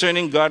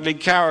 concerning godly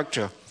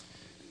character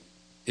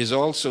is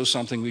also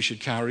something we should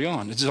carry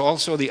on. It's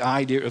also the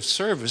idea of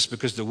service,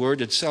 because the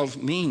word itself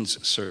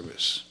means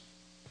service.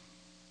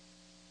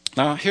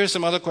 Now, here's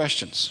some other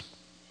questions.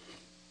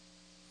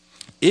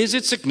 Is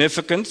it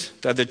significant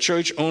that the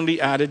church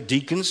only added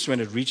deacons when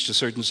it reached a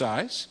certain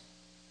size?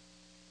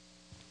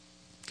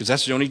 Because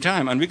that's the only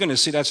time. And we're going to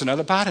see that's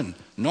another pattern.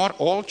 Not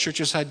all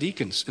churches had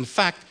deacons. In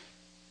fact,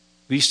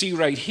 we see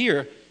right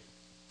here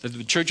that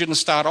the church didn't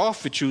start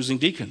off with choosing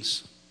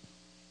deacons.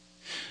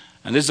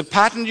 And there's a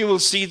pattern you will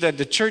see that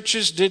the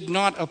churches did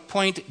not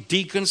appoint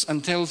deacons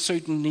until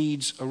certain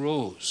needs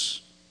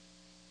arose.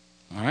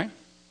 All right?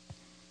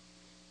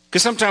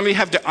 Because sometimes we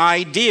have the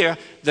idea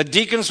that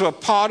deacons were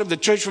part of the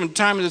church from the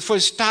time it was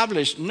first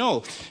established. No.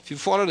 If you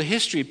follow the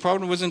history, it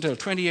probably wasn't until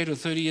 28 or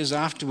 30 years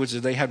afterwards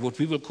that they had what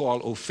we will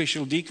call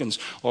official deacons,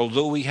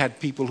 although we had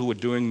people who were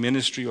doing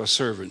ministry or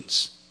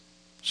servants,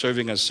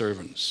 serving as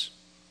servants.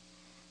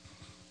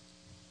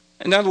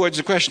 In other words,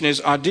 the question is,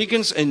 are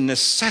deacons a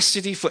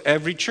necessity for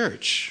every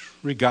church,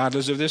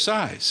 regardless of their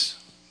size?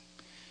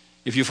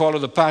 If you follow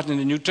the pattern in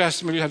the New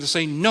Testament, you have to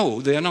say, no,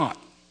 they are not.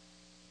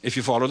 If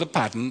you follow the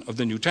pattern of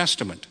the New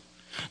Testament.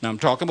 Now, I'm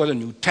talking about the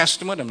New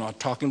Testament. I'm not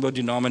talking about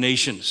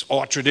denominations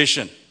or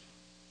tradition.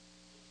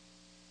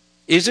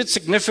 Is it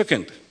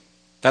significant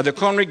that the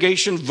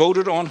congregation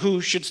voted on who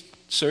should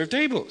serve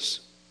tables?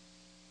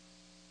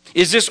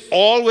 Is this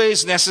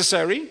always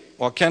necessary,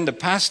 or can the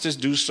pastors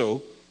do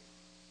so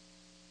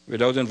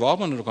without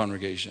involvement of the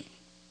congregation?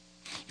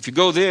 If you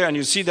go there and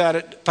you see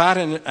that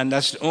pattern, and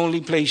that's the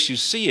only place you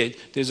see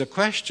it, there's a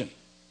question.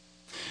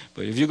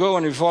 But if you go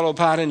and you follow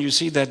pattern, you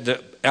see that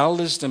the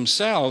elders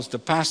themselves, the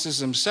pastors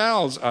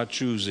themselves are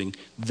choosing,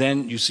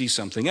 then you see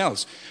something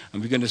else.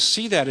 And we're going to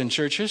see that in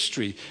church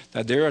history,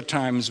 that there are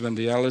times when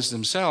the elders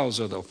themselves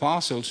or the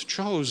apostles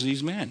chose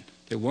these men.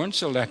 They weren't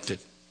selected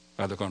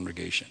by the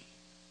congregation.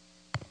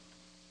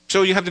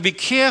 So you have to be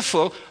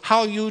careful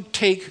how you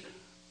take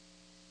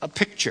a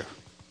picture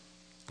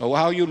or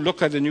how you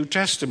look at the New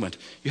Testament.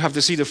 You have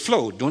to see the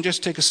flow. Don't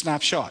just take a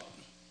snapshot,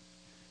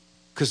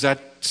 because that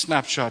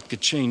snapshot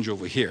could change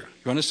over here.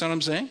 You understand what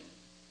I'm saying?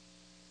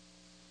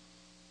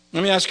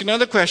 Let me ask you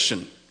another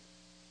question.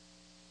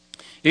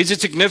 Is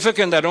it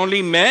significant that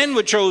only men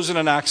were chosen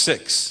in Acts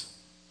 6?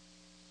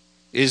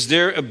 Is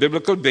there a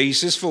biblical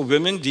basis for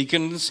women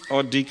deacons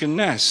or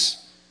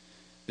deaconess?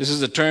 This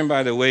is a term,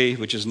 by the way,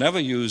 which is never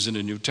used in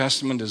the New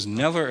Testament. There's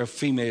never a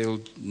female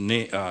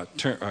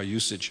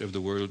usage of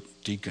the word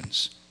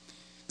deacons.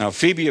 Now,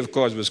 Phoebe, of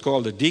course, was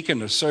called a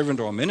deacon, a servant,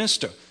 or a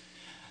minister.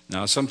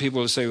 Now, some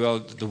people say, well,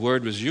 the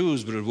word was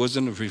used, but it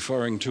wasn't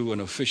referring to an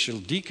official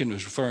deacon. It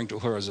was referring to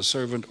her as a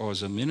servant or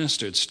as a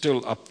minister. It's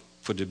still up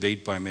for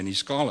debate by many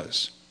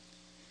scholars.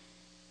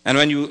 And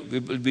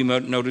when we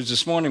noticed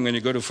this morning, when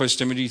you go to 1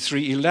 Timothy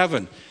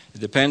 3:11, it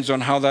depends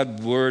on how that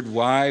word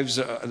wives,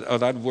 or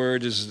that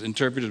word is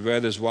interpreted,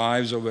 whether it's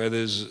wives or whether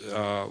it's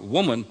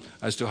woman,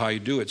 as to how you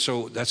do it.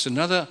 So that's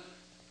another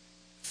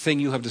thing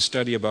you have to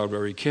study about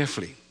very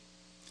carefully.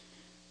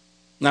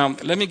 Now,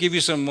 let me give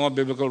you some more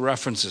biblical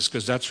references,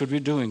 because that's what we're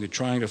doing. We're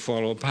trying to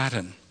follow a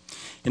pattern.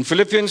 In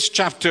Philippians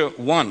chapter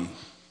 1,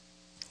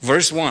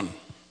 verse 1,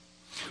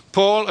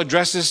 Paul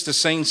addresses the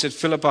saints at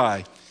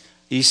Philippi.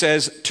 He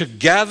says,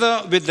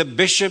 together with the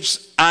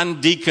bishops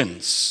and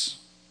deacons.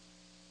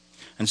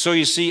 And so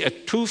you see a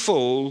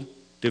twofold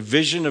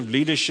division of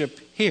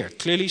leadership here,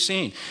 clearly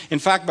seen. In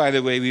fact, by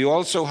the way, we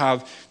also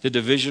have the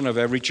division of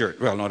every church.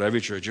 Well, not every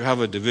church. You have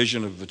a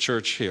division of the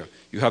church here.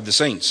 You have the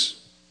saints.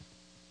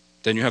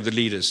 Then you have the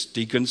leaders,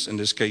 deacons in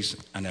this case,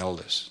 and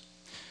elders.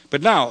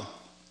 But now,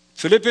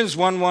 Philippians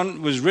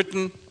 1:1 was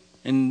written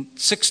in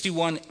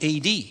 61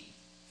 AD,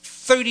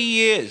 30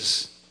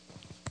 years,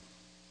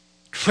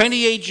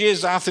 28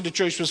 years after the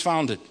church was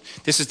founded.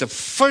 This is the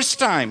first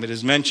time it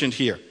is mentioned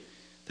here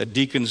that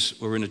deacons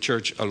were in the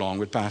church along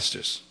with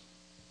pastors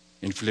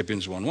in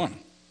Philippians 1:1.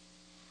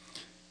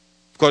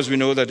 Of course, we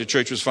know that the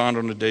church was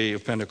founded on the day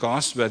of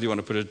Pentecost, whether you want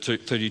to put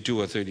it 32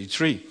 or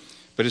 33.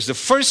 But it's the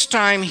first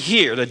time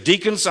here that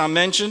deacons are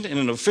mentioned in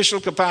an official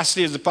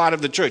capacity as a part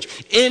of the church.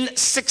 In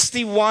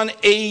 61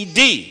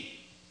 AD.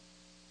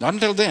 Not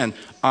until then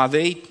are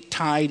they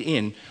tied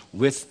in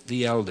with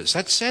the elders.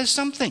 That says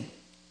something.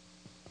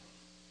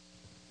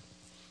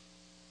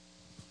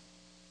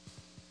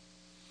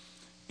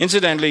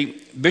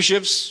 Incidentally,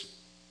 bishops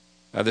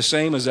are the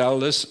same as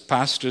elders,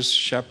 pastors,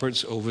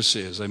 shepherds,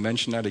 overseers. I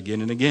mention that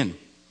again and again.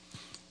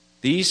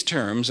 These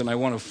terms, and I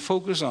want to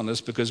focus on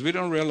this because we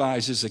don't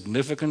realize the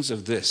significance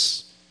of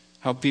this,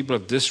 how people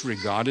have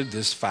disregarded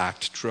this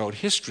fact throughout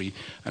history,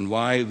 and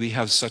why we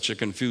have such a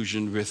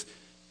confusion with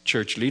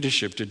church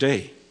leadership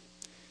today.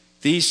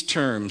 These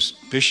terms,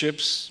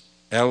 bishops,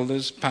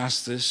 elders,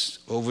 pastors,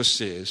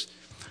 overseers,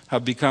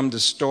 have become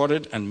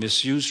distorted and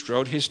misused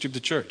throughout history of the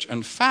church.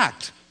 In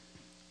fact,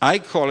 I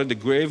call it the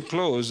grave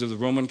clothes of the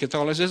Roman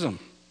Catholicism,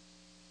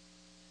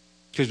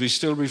 because we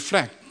still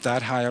reflect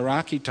that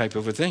hierarchy type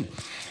of a thing.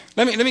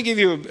 Let me give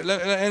you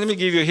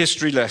a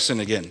history lesson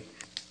again.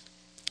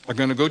 I'm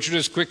going to go through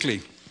this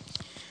quickly.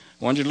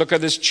 I want you to look at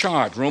this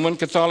chart, Roman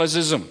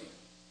Catholicism.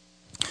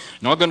 I'm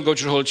not going to go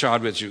through the whole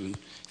chart with you.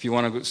 If you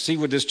want to see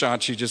what this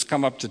chart is, just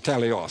come up to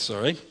Teleos,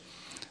 all right?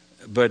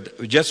 But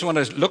we just want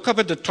to look up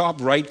at the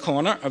top right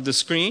corner of the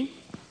screen,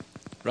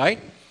 right?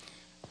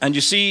 And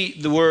you see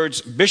the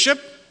words bishop,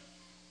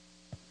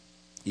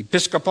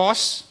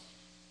 episkopos,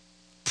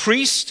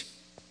 priest,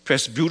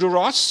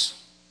 presbyteros,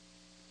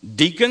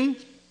 deacon,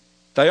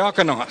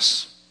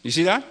 diakonos. You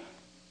see that?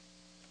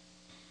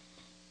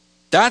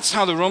 That's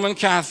how the Roman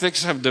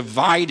Catholics have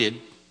divided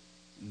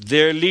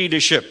their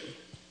leadership.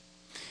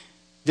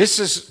 This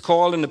is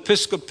called an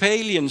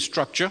Episcopalian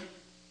structure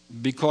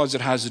because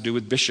it has to do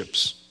with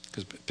bishops,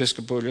 because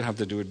Episcopalian have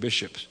to do with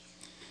bishops.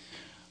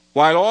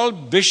 While all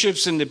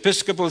bishops in the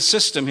Episcopal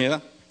system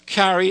here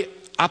carry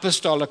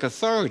apostolic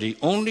authority,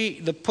 only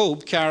the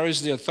Pope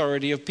carries the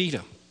authority of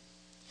Peter.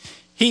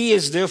 He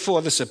is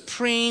therefore the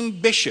supreme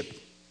bishop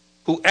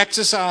who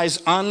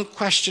exercises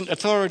unquestioned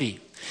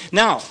authority.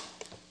 Now,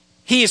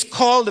 he is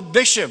called the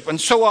bishop, and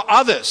so are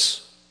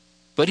others,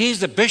 but he's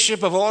the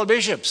bishop of all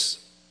bishops.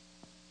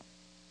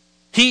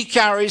 He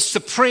carries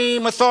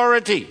supreme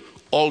authority,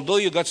 although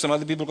you got some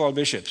other people called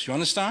bishops. You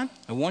understand?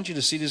 I want you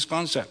to see this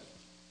concept.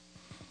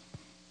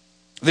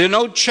 There are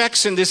no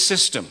checks in this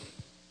system,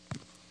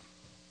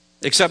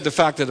 except the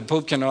fact that the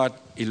Pope cannot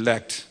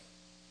elect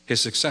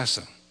his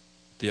successor.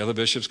 The other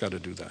bishops got to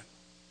do that.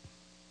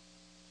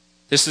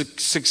 The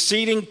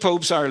succeeding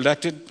popes are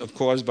elected, of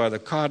course, by the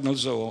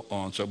cardinals or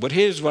on. But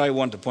here's what I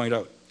want to point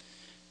out.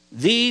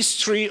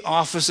 These three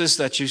offices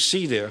that you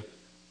see there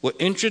were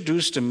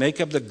introduced to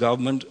make up the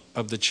government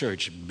of the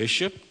church: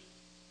 bishop,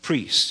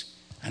 priest,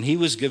 and he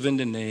was given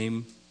the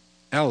name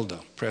elder,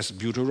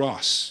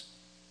 presbyteros,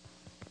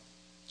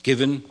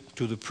 given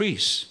to the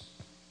priest,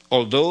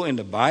 although in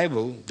the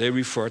Bible they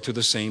refer to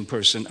the same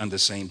person and the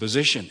same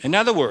position. In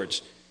other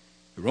words,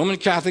 the Roman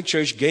Catholic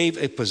Church gave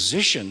a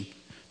position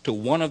to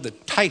one of the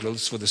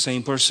titles for the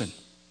same person.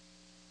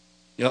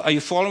 You know, are you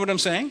following what I'm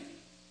saying?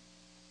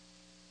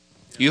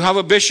 You have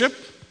a bishop,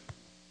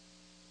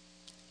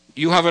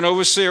 you have an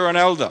overseer, an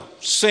elder,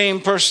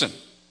 same person,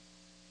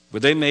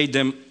 but they made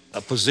them a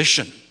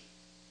position.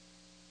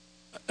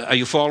 Are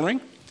you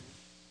following?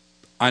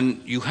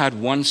 And you had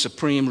one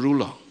supreme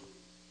ruler.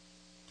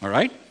 All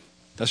right?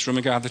 That's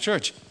Roman Catholic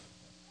Church.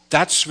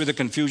 That's where the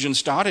confusion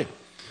started.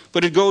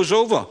 But it goes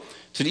over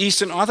to the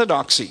Eastern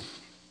Orthodoxy,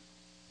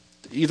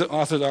 the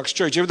Orthodox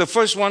Church. They were the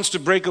first ones to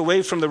break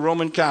away from the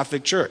Roman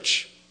Catholic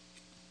Church,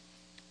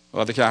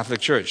 or the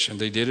Catholic Church. And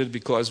they did it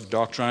because of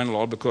doctrinal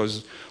law,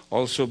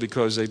 also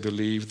because they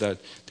believed that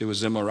there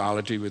was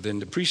immorality within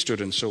the priesthood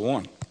and so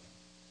on.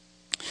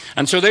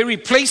 And so they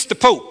replaced the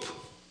Pope,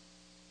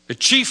 the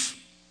chief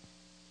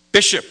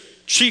bishop,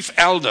 chief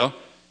elder,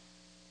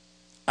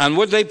 and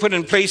what they put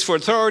in place for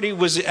authority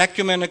was the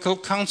ecumenical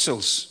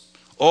councils.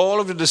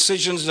 All of the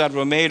decisions that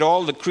were made,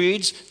 all the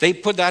creeds, they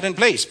put that in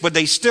place. But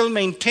they still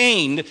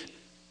maintained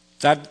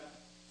that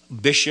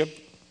bishop,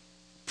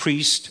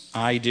 priest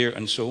idea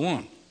and so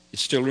on. It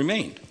still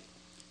remained.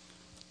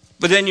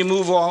 But then you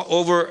move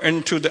over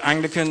into the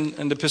Anglican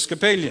and the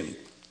Episcopalian.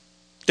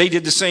 They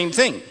did the same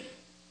thing.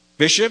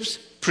 Bishops,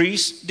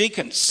 priests,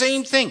 deacons,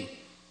 same thing.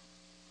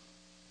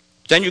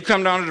 Then you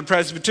come down to the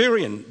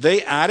Presbyterian.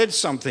 They added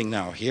something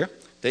now here.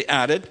 They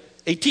added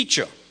a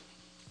teacher,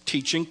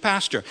 teaching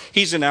pastor.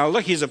 He's an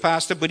elder, he's a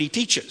pastor, but he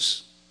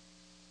teaches.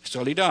 That's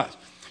all he does.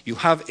 You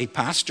have a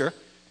pastor,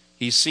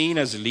 he's seen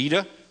as a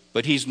leader,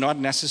 but he's not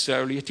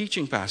necessarily a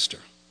teaching pastor.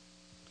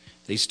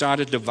 They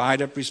started to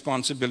divide up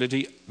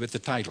responsibility with the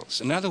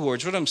titles. In other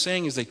words, what I'm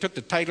saying is they took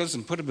the titles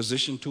and put a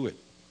position to it.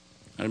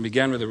 And it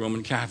began with the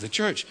Roman Catholic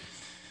Church.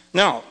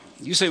 Now,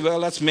 you say, well,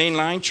 that's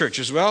mainline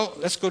churches. Well,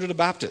 let's go to the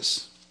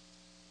Baptists.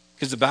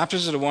 Because the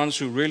Baptists are the ones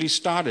who really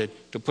started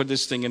to put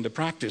this thing into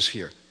practice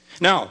here.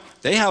 Now,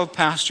 they have a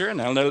pastor,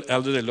 and elder,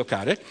 they look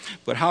at it.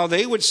 But how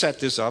they would set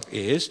this up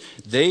is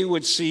they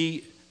would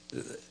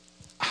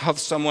have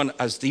someone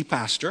as the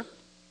pastor,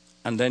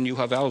 and then you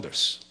have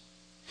elders.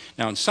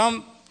 Now, in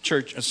some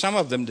church, some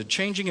of them, they're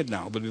changing it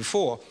now. But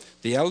before,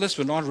 the elders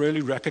were not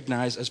really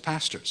recognized as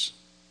pastors.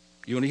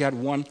 You only had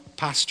one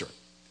pastor.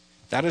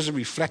 That is a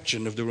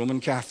reflection of the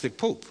Roman Catholic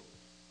Pope.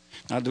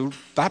 Now, the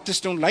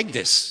Baptists don't like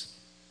this.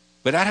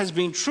 But that has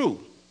been true.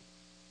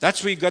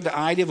 That's where you got the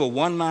idea of a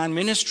one-man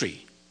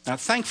ministry. Now,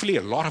 thankfully,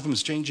 a lot of them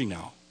is changing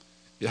now.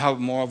 You have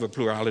more of a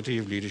plurality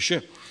of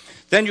leadership.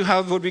 Then you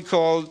have what we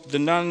call the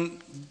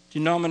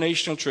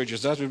non-denominational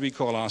churches. That's what we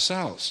call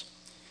ourselves.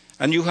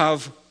 And you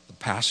have the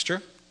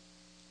pastor,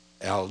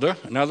 elder.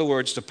 In other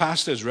words, the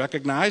pastor is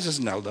recognized as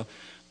an elder,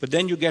 but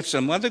then you get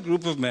some other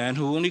group of men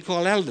who only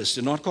call elders.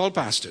 They're not called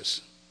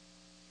pastors.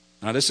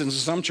 Now, listen to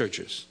some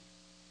churches.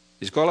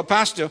 He's called a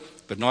pastor,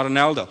 but not an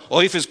elder.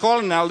 Or if he's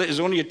called an elder, it's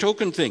only a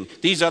token thing.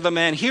 These other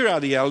men, here are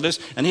the elders,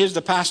 and here's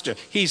the pastor.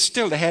 He's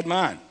still the head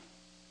man.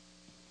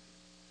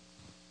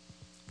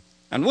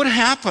 And what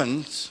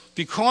happens,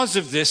 because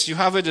of this, you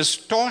have a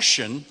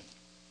distortion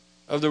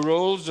of the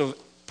roles of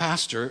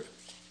pastor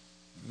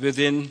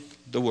within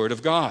the Word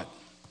of God.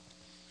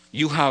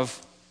 You have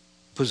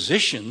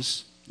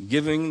positions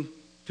given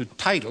to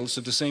titles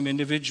of the same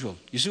individual.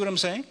 You see what I'm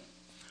saying?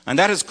 And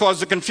that has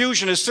caused the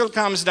confusion. It still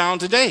comes down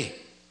today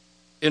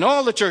in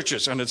all the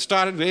churches, and it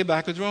started way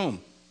back with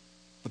Rome.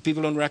 But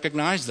people don't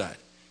recognize that.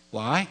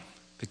 Why?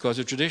 Because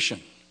of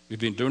tradition. We've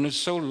been doing it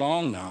so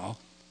long now,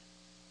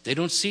 they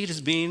don't see it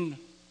as being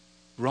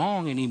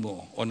wrong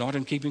anymore or not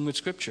in keeping with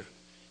Scripture.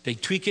 They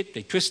tweak it,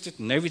 they twist it,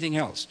 and everything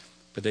else,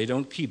 but they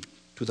don't keep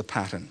to the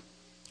pattern.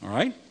 All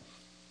right?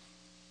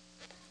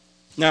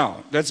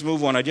 Now, let's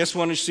move on. I just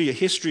want to see a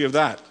history of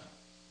that.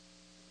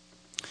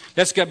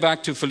 Let's get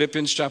back to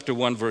Philippians chapter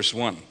 1, verse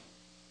 1,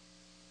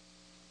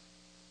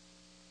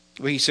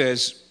 where he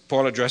says,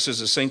 Paul addresses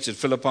the saints at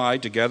Philippi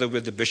together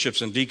with the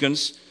bishops and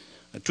deacons.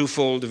 A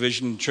twofold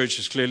division in the church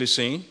is clearly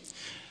seen.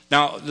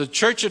 Now, the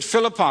church at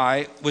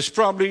Philippi was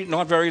probably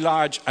not very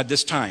large at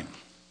this time,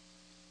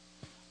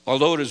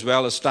 although it is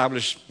well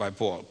established by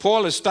Paul.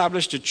 Paul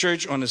established a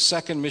church on his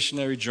second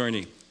missionary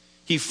journey.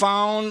 He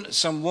found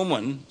some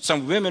women,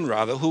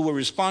 who were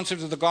responsive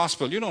to the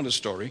gospel. You know the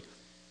story.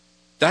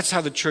 That's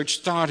how the church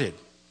started.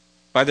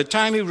 By the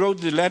time he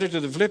wrote the letter to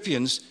the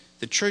Philippians,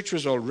 the church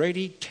was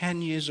already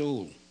 10 years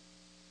old.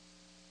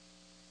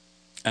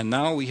 And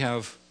now we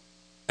have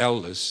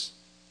elders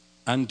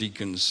and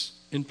deacons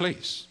in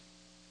place.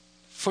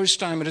 First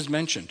time it is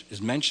mentioned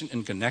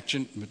in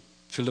connection with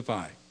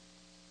Philippi.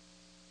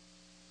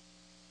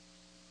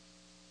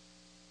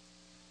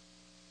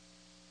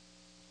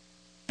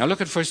 Now look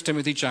at 1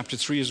 Timothy chapter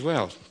 3 as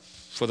well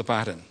for the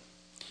pattern.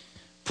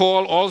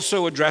 Paul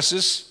also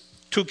addresses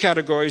two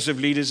categories of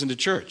leaders in the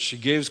church. He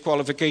gives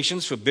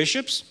qualifications for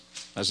bishops,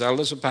 as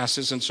elders or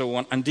pastors and so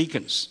on, and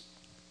deacons.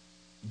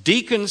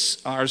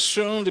 Deacons are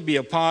assumed to be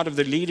a part of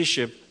the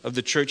leadership of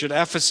the church at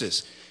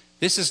Ephesus.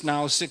 This is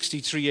now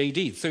 63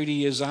 AD, 30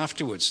 years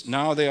afterwards.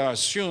 Now they are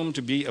assumed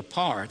to be a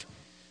part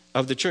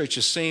of the church,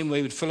 the same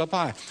way with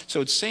Philippi.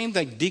 So it seemed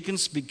like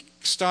deacons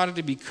started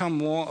to become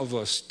more of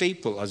a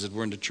staple, as it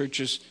were, in the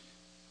churches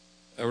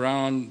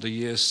around the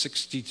year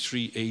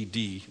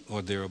 63 AD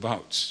or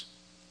thereabouts,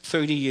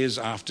 30 years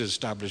after the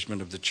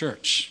establishment of the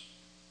church.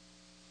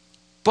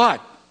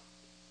 But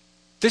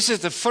this is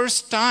the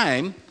first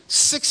time,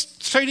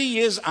 30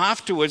 years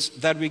afterwards,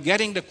 that we're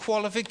getting the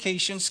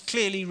qualifications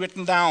clearly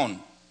written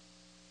down.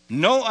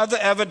 No other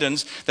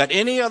evidence that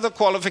any other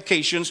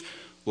qualifications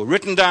were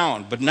written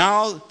down. But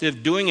now they're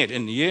doing it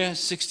in the year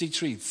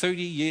 63,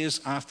 30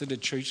 years after the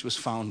church was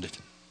founded.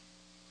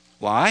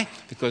 Why?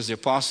 Because the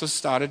apostles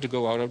started to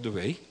go out of the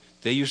way.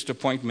 They used to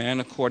appoint men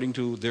according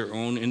to their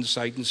own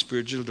insight and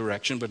spiritual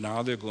direction, but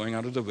now they're going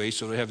out of the way,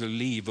 so they have to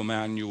leave a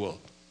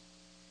manual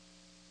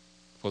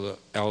for the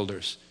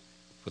elders,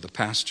 for the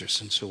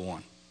pastors, and so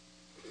on.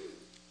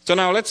 So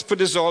now let's put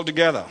this all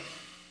together.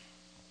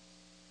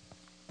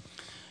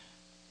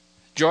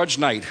 George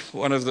Knight,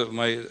 one of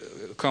my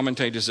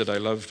commentators that I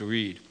love to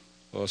read,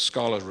 or a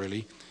scholar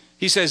really,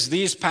 he says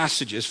these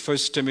passages, 1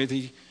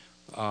 Timothy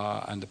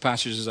and the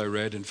passages I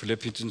read in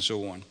Philippians and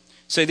so on,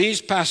 say these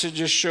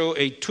passages show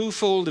a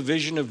twofold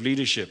division of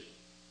leadership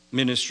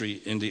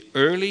ministry in the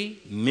early,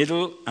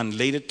 middle, and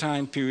later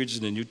time periods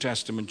in the New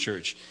Testament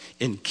church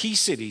in key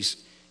cities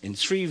in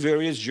three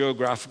various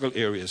geographical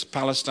areas,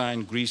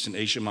 Palestine, Greece, and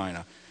Asia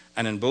Minor,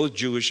 and in both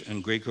Jewish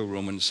and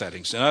Greco-Roman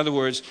settings. In other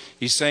words,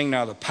 he's saying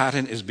now the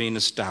pattern is being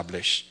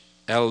established.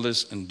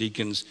 Elders and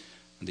deacons,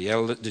 and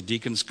the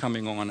deacons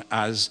coming on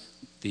as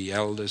the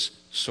elders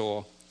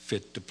saw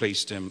fit to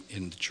place them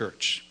in the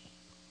church.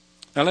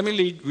 Now let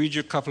me read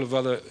you a couple of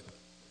other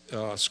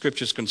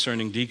scriptures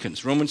concerning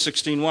deacons. Romans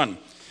 16:1.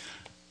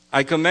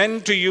 I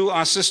commend to you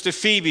our sister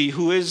Phoebe,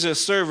 who is a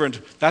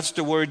servant, that's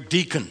the word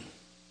deacon,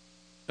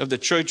 of the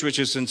church which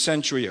is in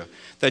Cenchrea,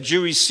 that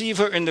you receive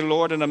her in the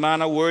Lord in a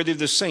manner worthy of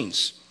the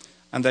saints,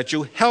 and that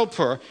you help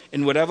her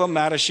in whatever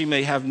matter she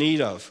may have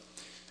need of.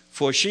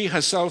 For she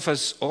herself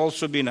has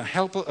also been a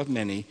helper of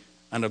many,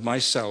 and of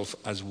myself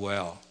as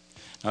well.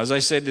 Now, as I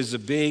said, there's a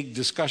big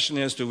discussion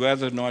as to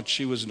whether or not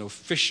she was an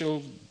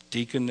official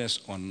deaconess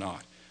or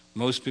not.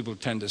 Most people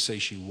tend to say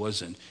she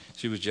wasn't.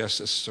 She was just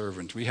a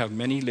servant. We have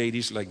many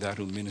ladies like that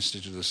who minister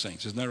to the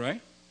saints. Isn't that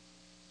right?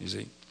 You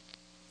see?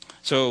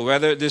 So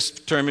whether this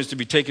term is to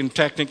be taken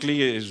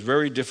technically is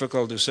very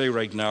difficult to say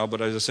right now,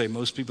 but as I say,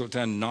 most people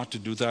tend not to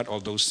do that,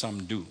 although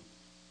some do.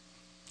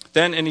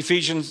 Then in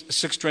Ephesians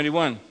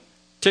 6:21,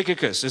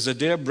 Tychicus is a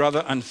dear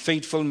brother and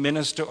faithful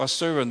minister or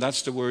servant.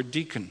 That's the word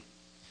deacon.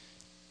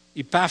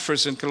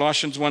 Epaphras in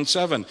Colossians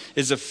 1:7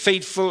 is a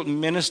faithful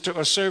minister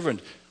or servant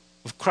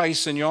of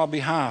Christ in your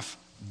behalf.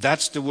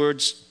 That's the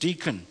word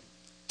deacon.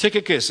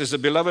 Tychicus is a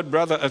beloved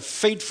brother, a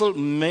faithful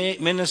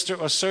minister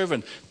or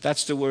servant.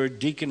 That's the word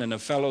deacon, and a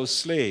fellow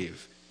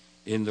slave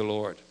in the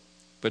Lord.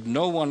 But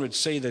no one would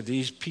say that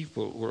these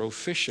people were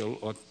official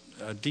or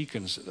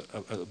deacons,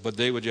 but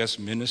they were just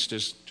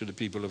ministers to the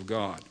people of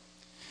God.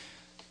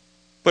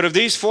 But if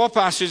these four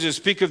passages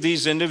speak of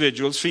these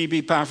individuals, Phoebe,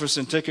 Epaphras,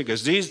 and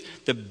Tychicus,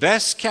 the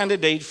best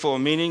candidate for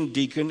meaning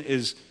deacon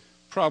is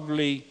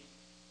probably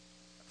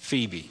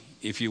Phoebe.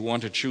 If you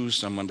want to choose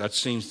someone, that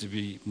seems to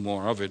be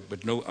more of it.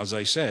 But no, as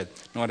I said,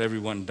 not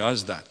everyone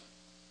does that.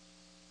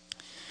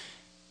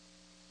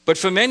 But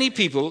for many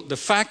people, the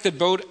fact that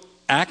both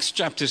Acts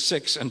chapter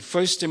 6 and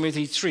 1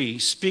 Timothy 3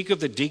 speak of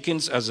the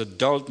deacons as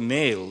adult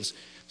males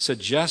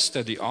suggests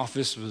that the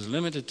office was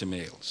limited to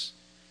males.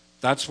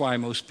 That's why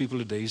most people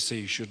today say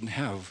you shouldn't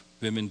have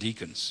women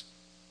deacons.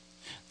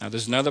 Now,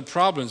 there's another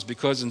problem,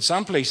 because in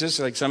some places,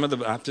 like some of the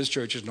Baptist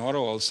churches, not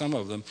all, some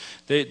of them,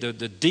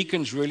 the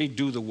deacons really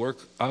do the work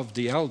of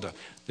the elder.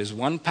 There's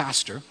one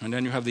pastor, and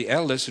then you have the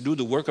elders who do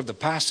the work of the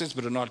pastors,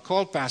 but are not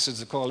called pastors,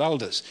 they're called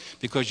elders.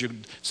 Because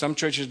some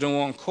churches don't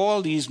want to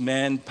call these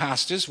men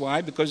pastors.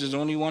 Why? Because there's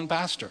only one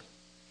pastor.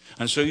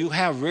 And so you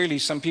have really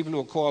some people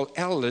who are called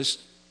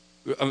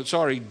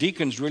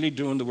deacons really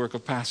doing the work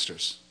of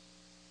pastors.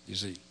 You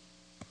see.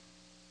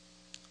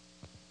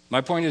 My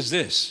point is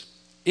this.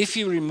 If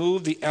you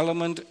remove the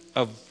element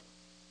of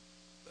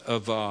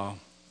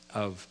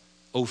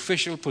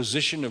official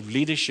position of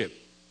leadership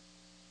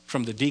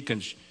from the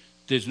deacons,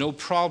 there's no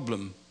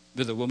problem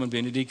with a woman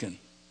being a deacon.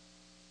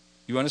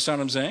 You understand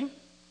what I'm saying?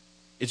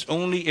 It's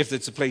only if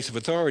it's a place of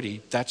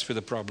authority, that's where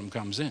the problem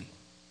comes in.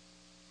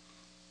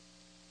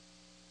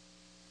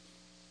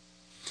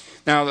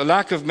 Now, the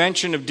lack of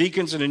mention of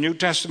deacons in the New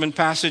Testament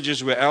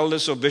passages where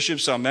elders or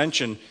bishops are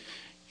mentioned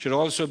should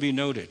also be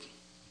noted.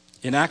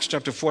 In Acts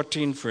chapter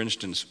 14, for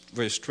instance,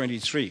 verse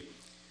 23,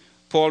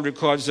 Paul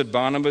records that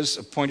Paul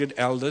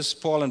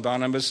and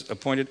Barnabas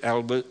appointed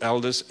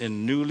elders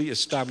in newly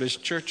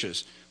established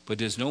churches, but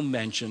there's no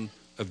mention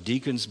of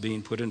deacons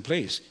being put in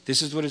place.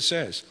 This is what it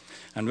says.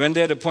 And when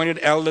they had appointed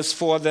elders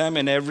for them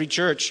in every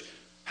church,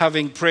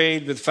 having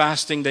prayed with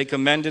fasting, they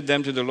commended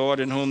them to the Lord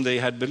in whom they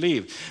had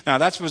believed. Now,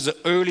 that was the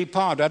early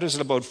part. That was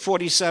about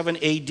 47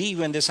 AD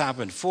when this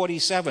happened.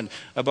 47,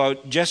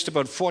 just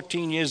about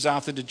 14 years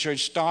after the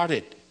church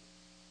started.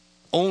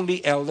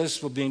 Only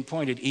elders were being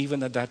appointed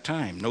even at that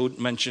time. No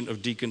mention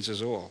of deacons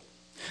at all.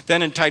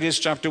 Then in Titus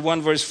chapter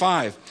 1, verse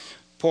 5,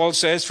 Paul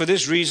says, "For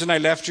this reason I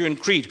left you in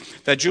Crete,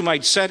 that you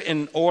might set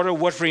in order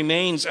what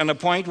remains and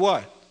appoint"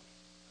 what?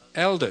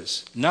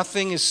 Elders.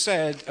 Nothing is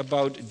said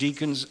about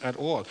deacons at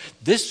all.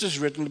 This was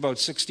written about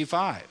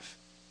 65,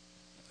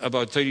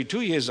 about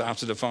 32 years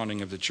after the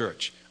founding of the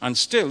church. And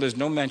still there's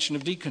no mention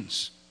of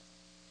deacons.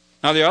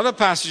 Now, the other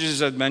passages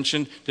that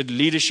mention the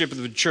leadership of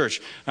the church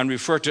and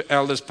refer to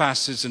elders,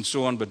 pastors, and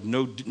so on, but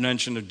no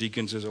mention of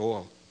deacons at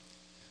all.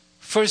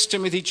 1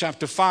 Timothy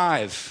chapter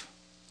 5,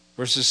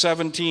 verses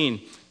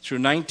 17 through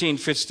 19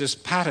 fits this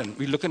pattern.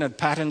 We're looking at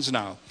patterns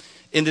now.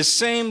 In the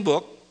same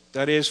book,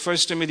 that is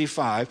 1 Timothy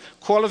 5,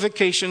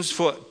 qualifications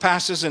for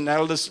pastors and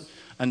elders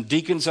and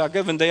deacons are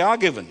given. They are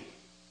given.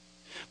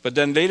 But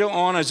then later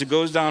on, as it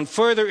goes down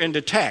further in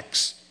the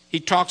text, he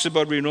talks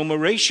about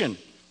remuneration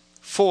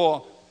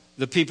for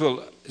the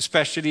people,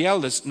 especially the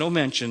elders. No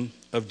mention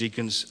of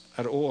deacons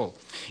at all.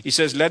 He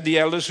says, "Let the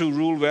elders who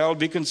rule well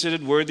be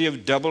considered worthy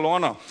of double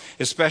honor,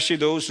 especially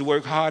those who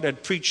work hard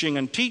at preaching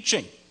and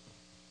teaching."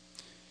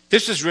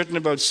 This is written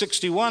about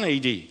 61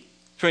 AD,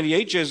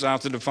 28 years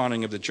after the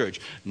founding of the church.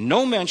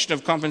 No mention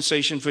of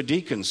compensation for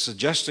deacons,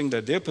 suggesting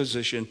that their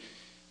position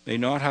may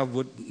not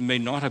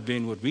have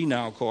been what we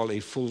now call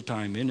a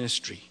full-time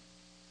ministry.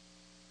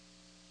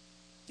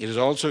 It is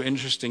also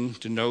interesting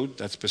to note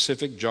that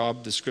specific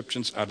job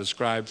descriptions are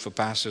described for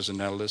pastors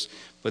and elders,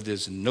 but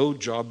there's no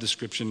job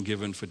description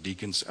given for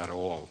deacons at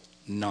all.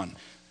 None.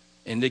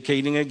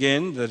 Indicating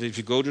again that if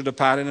you go to the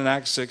pattern in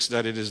Acts 6,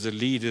 that it is the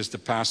leaders, the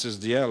pastors,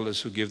 the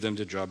elders who give them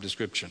the job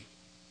description.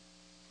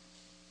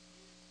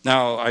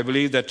 Now, I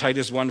believe that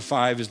Titus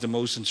 1:5 is the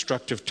most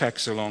instructive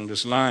text along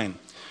this line.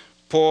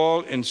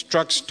 Paul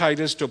instructs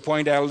Titus to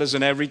appoint elders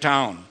in every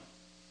town.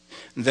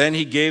 And then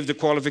he gave the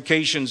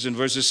qualifications in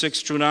verses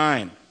 6 through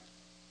 9.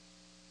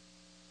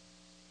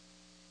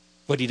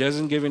 But he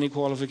doesn't give any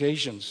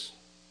qualifications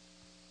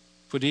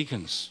for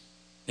deacons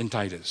in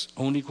Titus.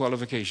 Only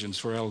qualifications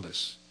for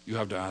elders. You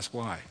have to ask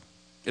why.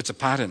 It's a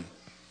pattern.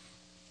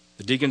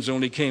 The deacons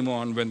only came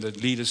on when the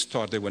leaders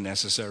thought they were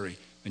necessary,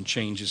 when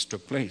changes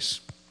took place.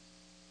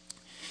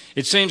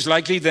 It seems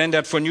likely then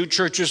that for new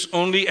churches,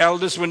 only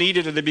elders were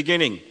needed at the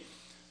beginning.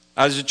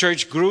 As the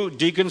church grew,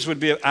 deacons would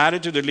be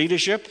added to the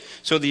leadership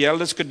so the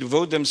elders could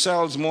devote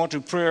themselves more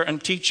to prayer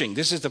and teaching.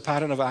 This is the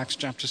pattern of Acts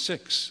chapter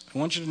 6. I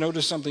want you to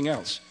notice something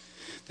else.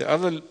 There are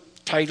other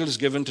titles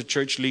given to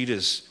church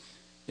leaders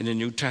in the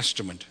New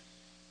Testament.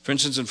 For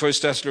instance, in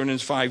 1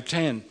 Thessalonians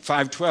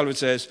 5:12, it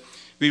says,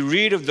 "We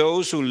read of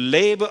those who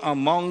labor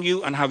among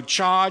you and have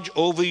charge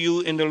over you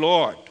in the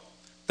Lord."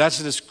 That's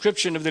the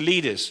description of the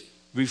leaders,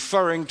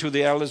 referring to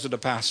the elders or the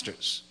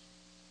pastors.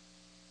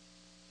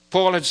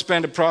 Paul had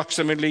spent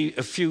approximately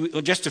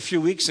just a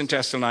few weeks in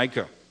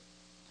Thessalonica,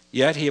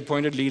 yet he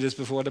appointed leaders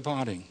before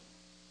departing.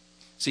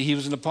 See, he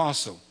was an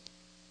apostle.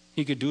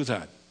 He could do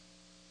that.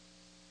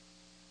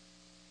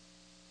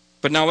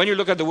 But now when you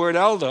look at the word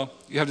elder,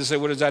 you have to say,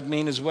 what does that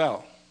mean as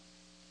well?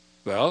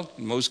 Well,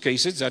 in most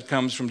cases, that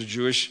comes from the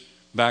Jewish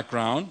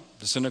background,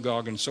 the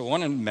synagogue and so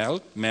on, and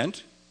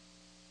meant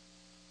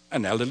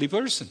an elderly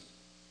person,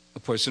 a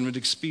person with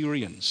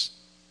experience.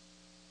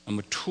 A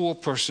mature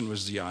person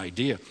was the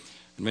idea.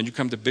 And when you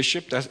come to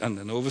bishop and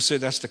an overseer,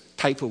 that's the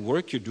type of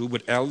work you do,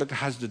 but elder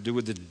has to do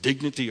with the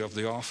dignity of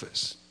the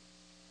office.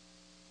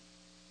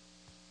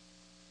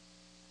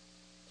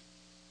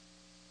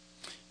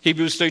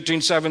 Hebrews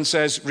 13:7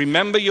 says,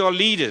 remember your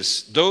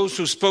leaders, those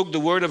who spoke the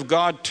word of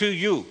God to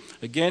you.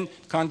 Again,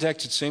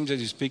 context, it seems that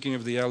he's speaking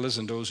of the elders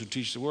and those who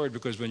teach the word,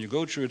 because when you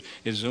go through it,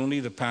 it's only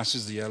the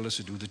pastors, the elders,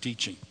 who do the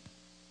teaching.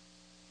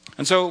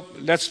 And so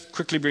let's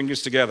quickly bring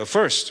this together.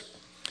 First,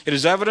 it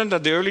is evident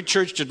that the early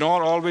church did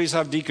not always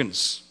have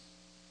deacons.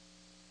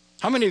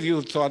 How many of you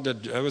have thought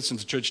that ever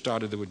since the church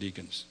started there were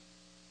deacons?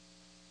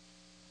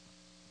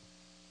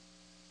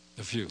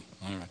 A few.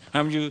 All right.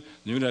 How many of you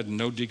knew that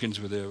no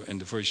deacons were there in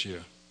the first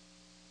year?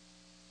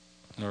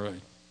 All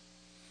right.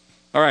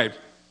 All right.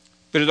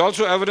 But it's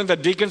also evident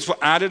that deacons were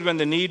added when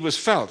the need was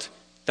felt.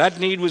 That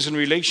need was in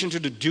relation to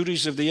the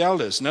duties of the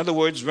elders. In other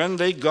words, when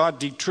they got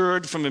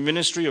deterred from the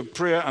ministry of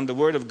prayer and the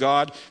word of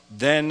God,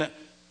 then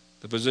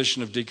the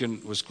position of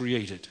deacon was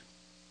created.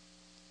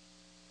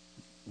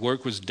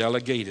 Work was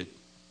delegated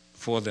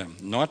for them.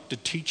 Not the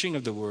teaching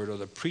of the word or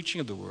the preaching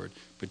of the word,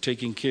 but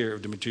taking care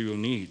of the material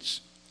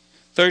needs.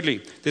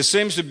 Thirdly, there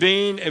seems to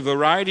be a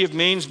variety of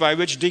means by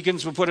which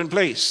deacons were put in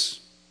place.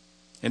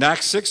 In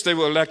Acts 6, they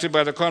were elected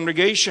by the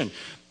congregation.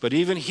 But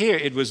even here,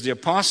 it was the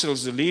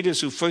apostles, the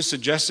leaders, who first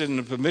suggested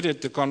and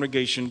permitted the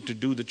congregation to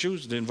do the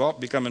choosing,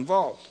 become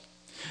involved.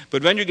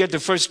 But when you get to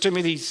 1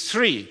 Timothy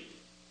 3,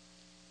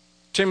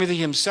 Timothy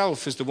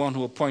himself is the one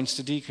who appoints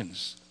the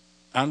deacons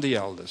and the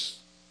elders,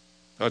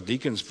 or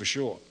deacons for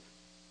sure.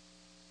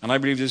 And I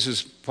believe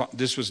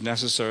this was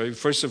necessary,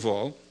 first of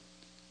all,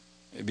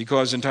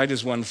 because in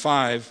Titus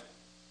 1:5,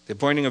 the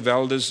appointing of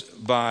elders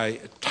by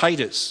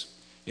Titus.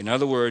 In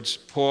other words,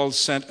 Paul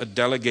sent a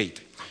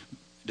delegate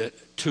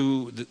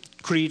to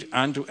Crete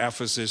and to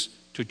Ephesus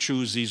to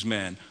choose these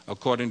men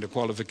according to the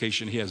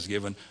qualification he has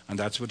given, and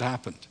that's what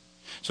happened.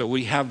 So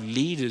we have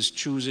leaders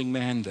choosing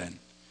men then.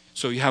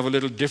 So you have a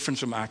little difference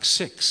from Acts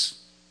 6.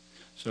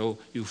 So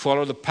you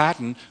follow the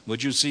pattern.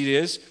 What you see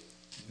is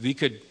we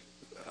could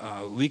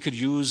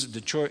use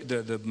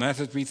the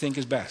method we think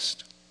is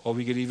best, or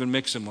we could even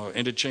mix them or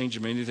interchange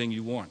them, anything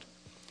you want.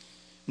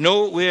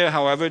 Nowhere,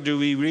 however, do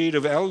we read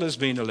of elders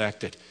being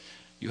elected.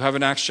 You have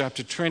in Acts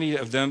chapter 20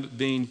 of them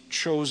being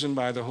chosen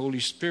by the Holy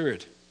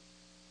Spirit.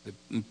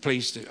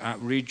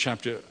 Read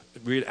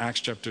Acts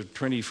chapter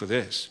 20 for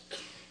this.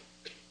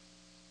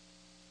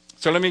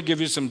 So let me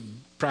give you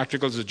some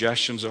practical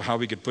suggestions of how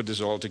we could put this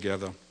all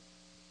together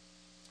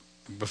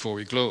before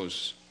we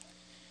close.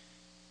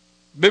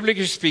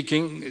 Biblically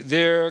speaking,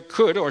 there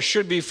could or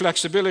should be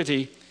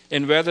flexibility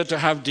in whether to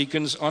have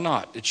deacons or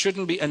not. It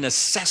shouldn't be a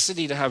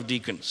necessity to have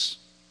deacons.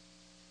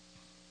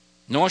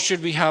 Nor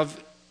should we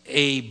have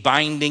a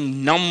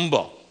binding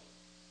number,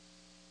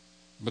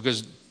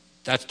 because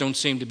that don't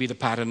seem to be the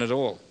pattern at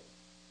all,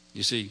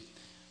 you see.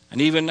 And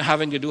even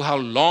having to do how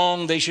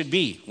long they should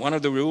be. One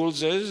of the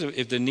rules is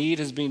if the need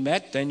has been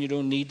met, then you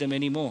don't need them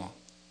anymore.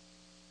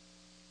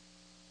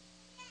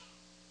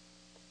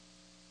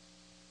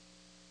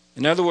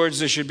 In other words,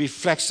 there should be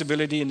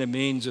flexibility in the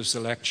means of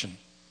selection.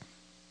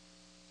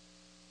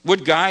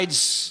 What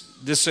guides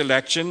the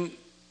selection,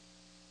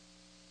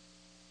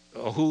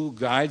 or who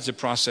guides the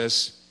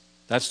process,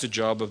 that's the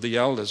job of the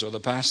elders or the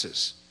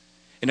pastors.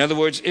 In other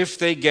words, if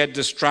they get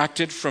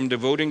distracted from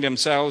devoting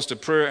themselves to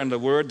prayer and the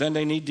word, then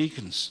they need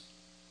deacons.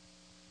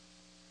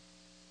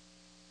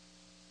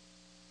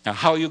 Now,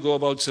 how you go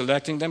about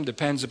selecting them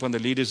depends upon the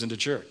leaders in the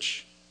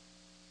church,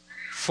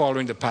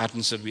 following the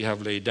patterns that we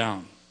have laid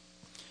down.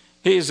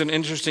 Here's an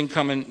interesting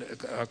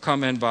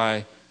comment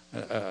by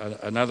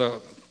another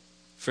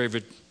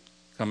favorite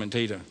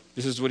commentator.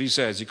 This is what he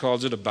says. He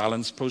calls it a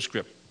balanced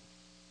postscript.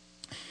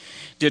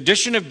 The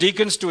addition of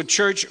deacons to a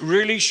church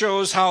really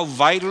shows how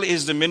vital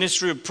is the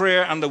ministry of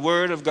prayer and the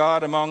word of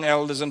God among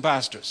elders and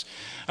pastors.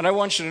 And I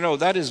want you to know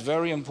that is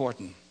very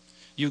important.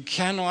 You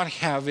cannot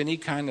have any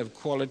kind of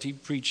quality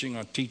preaching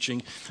or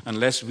teaching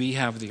unless we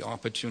have the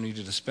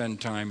opportunity to spend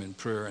time in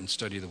prayer and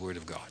study the word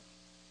of God.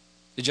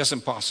 It's just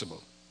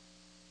impossible,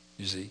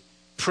 you see.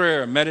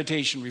 Prayer,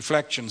 meditation,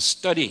 reflection,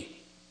 study.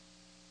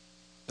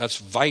 That's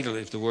vital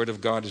if the word of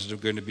God is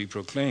going to be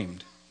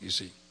proclaimed, you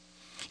see.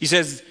 He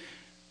says,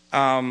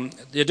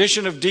 the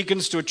addition of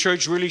deacons to a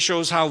church really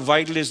shows how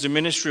vital is the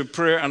ministry of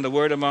prayer and the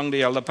word among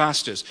the elder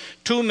pastors.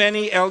 Too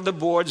many elder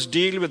boards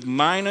deal with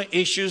minor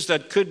issues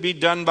that could be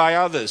done by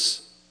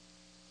others,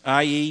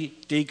 i.e.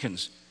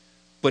 deacons,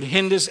 but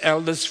hinders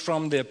elders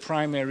from their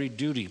primary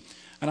duty.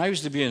 And I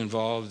used to be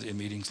involved in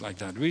meetings like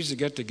that. We used to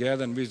get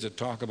together and we used to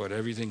talk about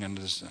everything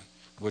under the sun.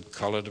 What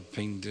color to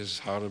paint this,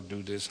 how to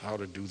do this, how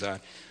to do that.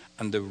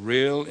 And the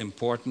real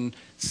important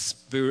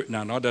spirit,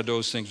 now not that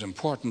those things are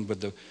important,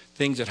 but the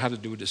things that have to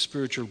do with the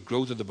spiritual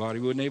growth of the body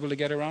we weren't able to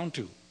get around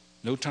to.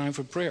 No time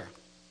for prayer,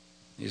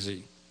 you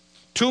see.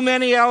 Too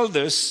many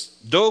elders,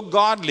 though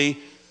godly,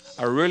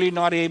 are really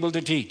not able to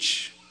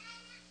teach.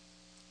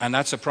 And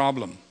that's a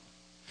problem,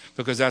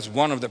 because that's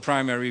one of the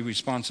primary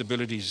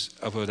responsibilities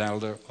of an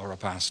elder or a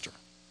pastor.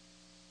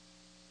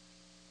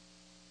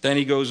 Then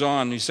he goes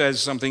on, he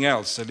says something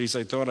else, at least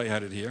I thought I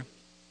had it here.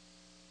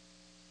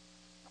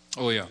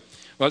 Oh yeah.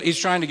 Well, he's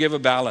trying to give a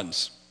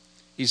balance.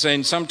 He's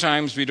saying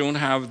sometimes we don't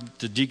have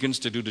the deacons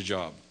to do the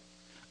job.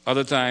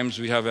 Other times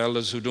we have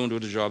elders who don't do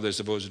the job they're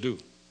supposed to do.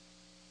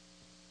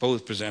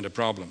 Both present a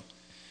problem.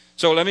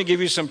 So let me give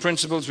you some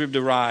principles we've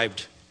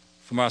derived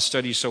from our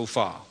study so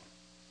far.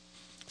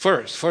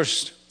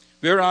 First,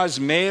 whereas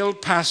male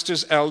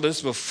pastors,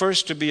 elders were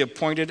first to be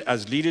appointed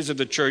as leaders of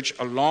the church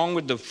along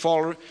with and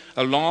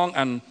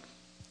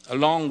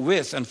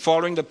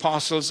following the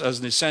apostles as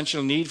an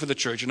essential need for the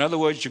church. In other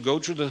words, you go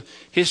through the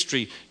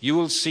history, you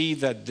will see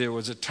that there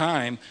was a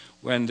time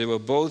when they were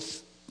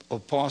both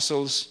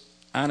apostles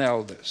and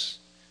elders.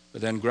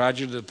 But then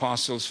gradually the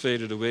apostles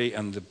faded away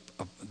and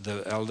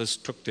the elders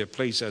took their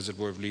place, as it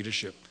were, of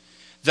leadership.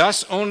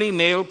 Thus, only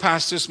male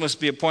pastors must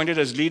be appointed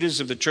as leaders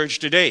of the church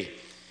today.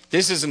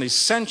 This is an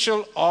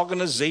essential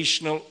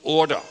organizational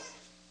order.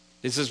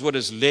 This is what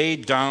is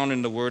laid down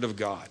in the Word of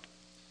God.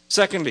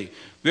 Secondly,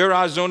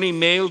 whereas only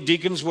male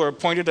deacons were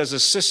appointed as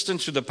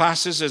assistants to the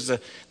pastors as the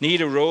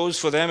need arose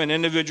for them in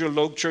individual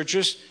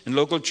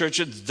local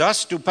churches,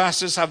 thus do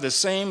pastors have the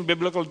same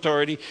biblical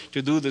authority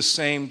to do the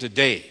same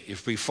today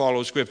if we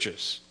follow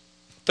scriptures.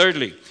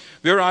 Thirdly,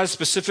 whereas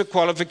specific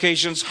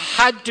qualifications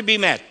had to be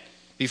met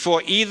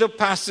before either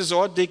pastors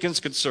or deacons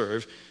could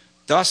serve,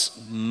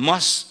 thus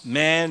must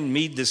men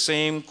meet the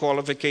same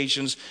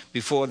qualifications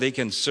before they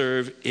can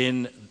serve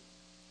in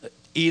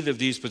either of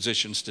these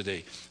positions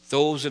today.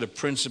 Those are the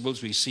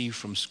principles we see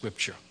from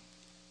Scripture.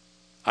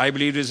 I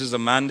believe this is a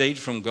mandate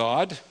from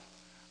God.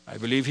 I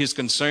believe He's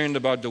concerned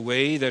about the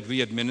way that we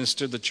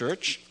administer the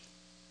church.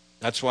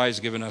 That's why He's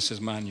given us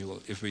His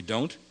manual. If we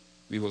don't,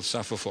 we will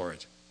suffer for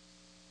it.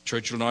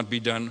 Church will not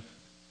be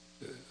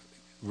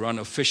run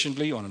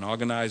efficiently on an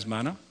organized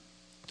manner.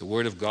 The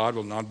Word of God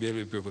will not be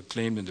able to be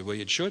proclaimed in the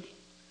way it should.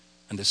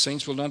 And the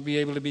saints will not be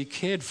able to be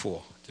cared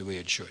for the way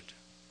it should.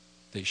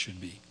 They should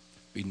be.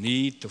 We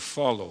need to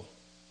follow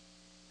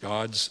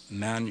God's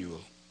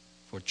manual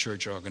for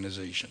church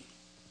organization.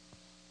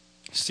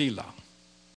 Selah.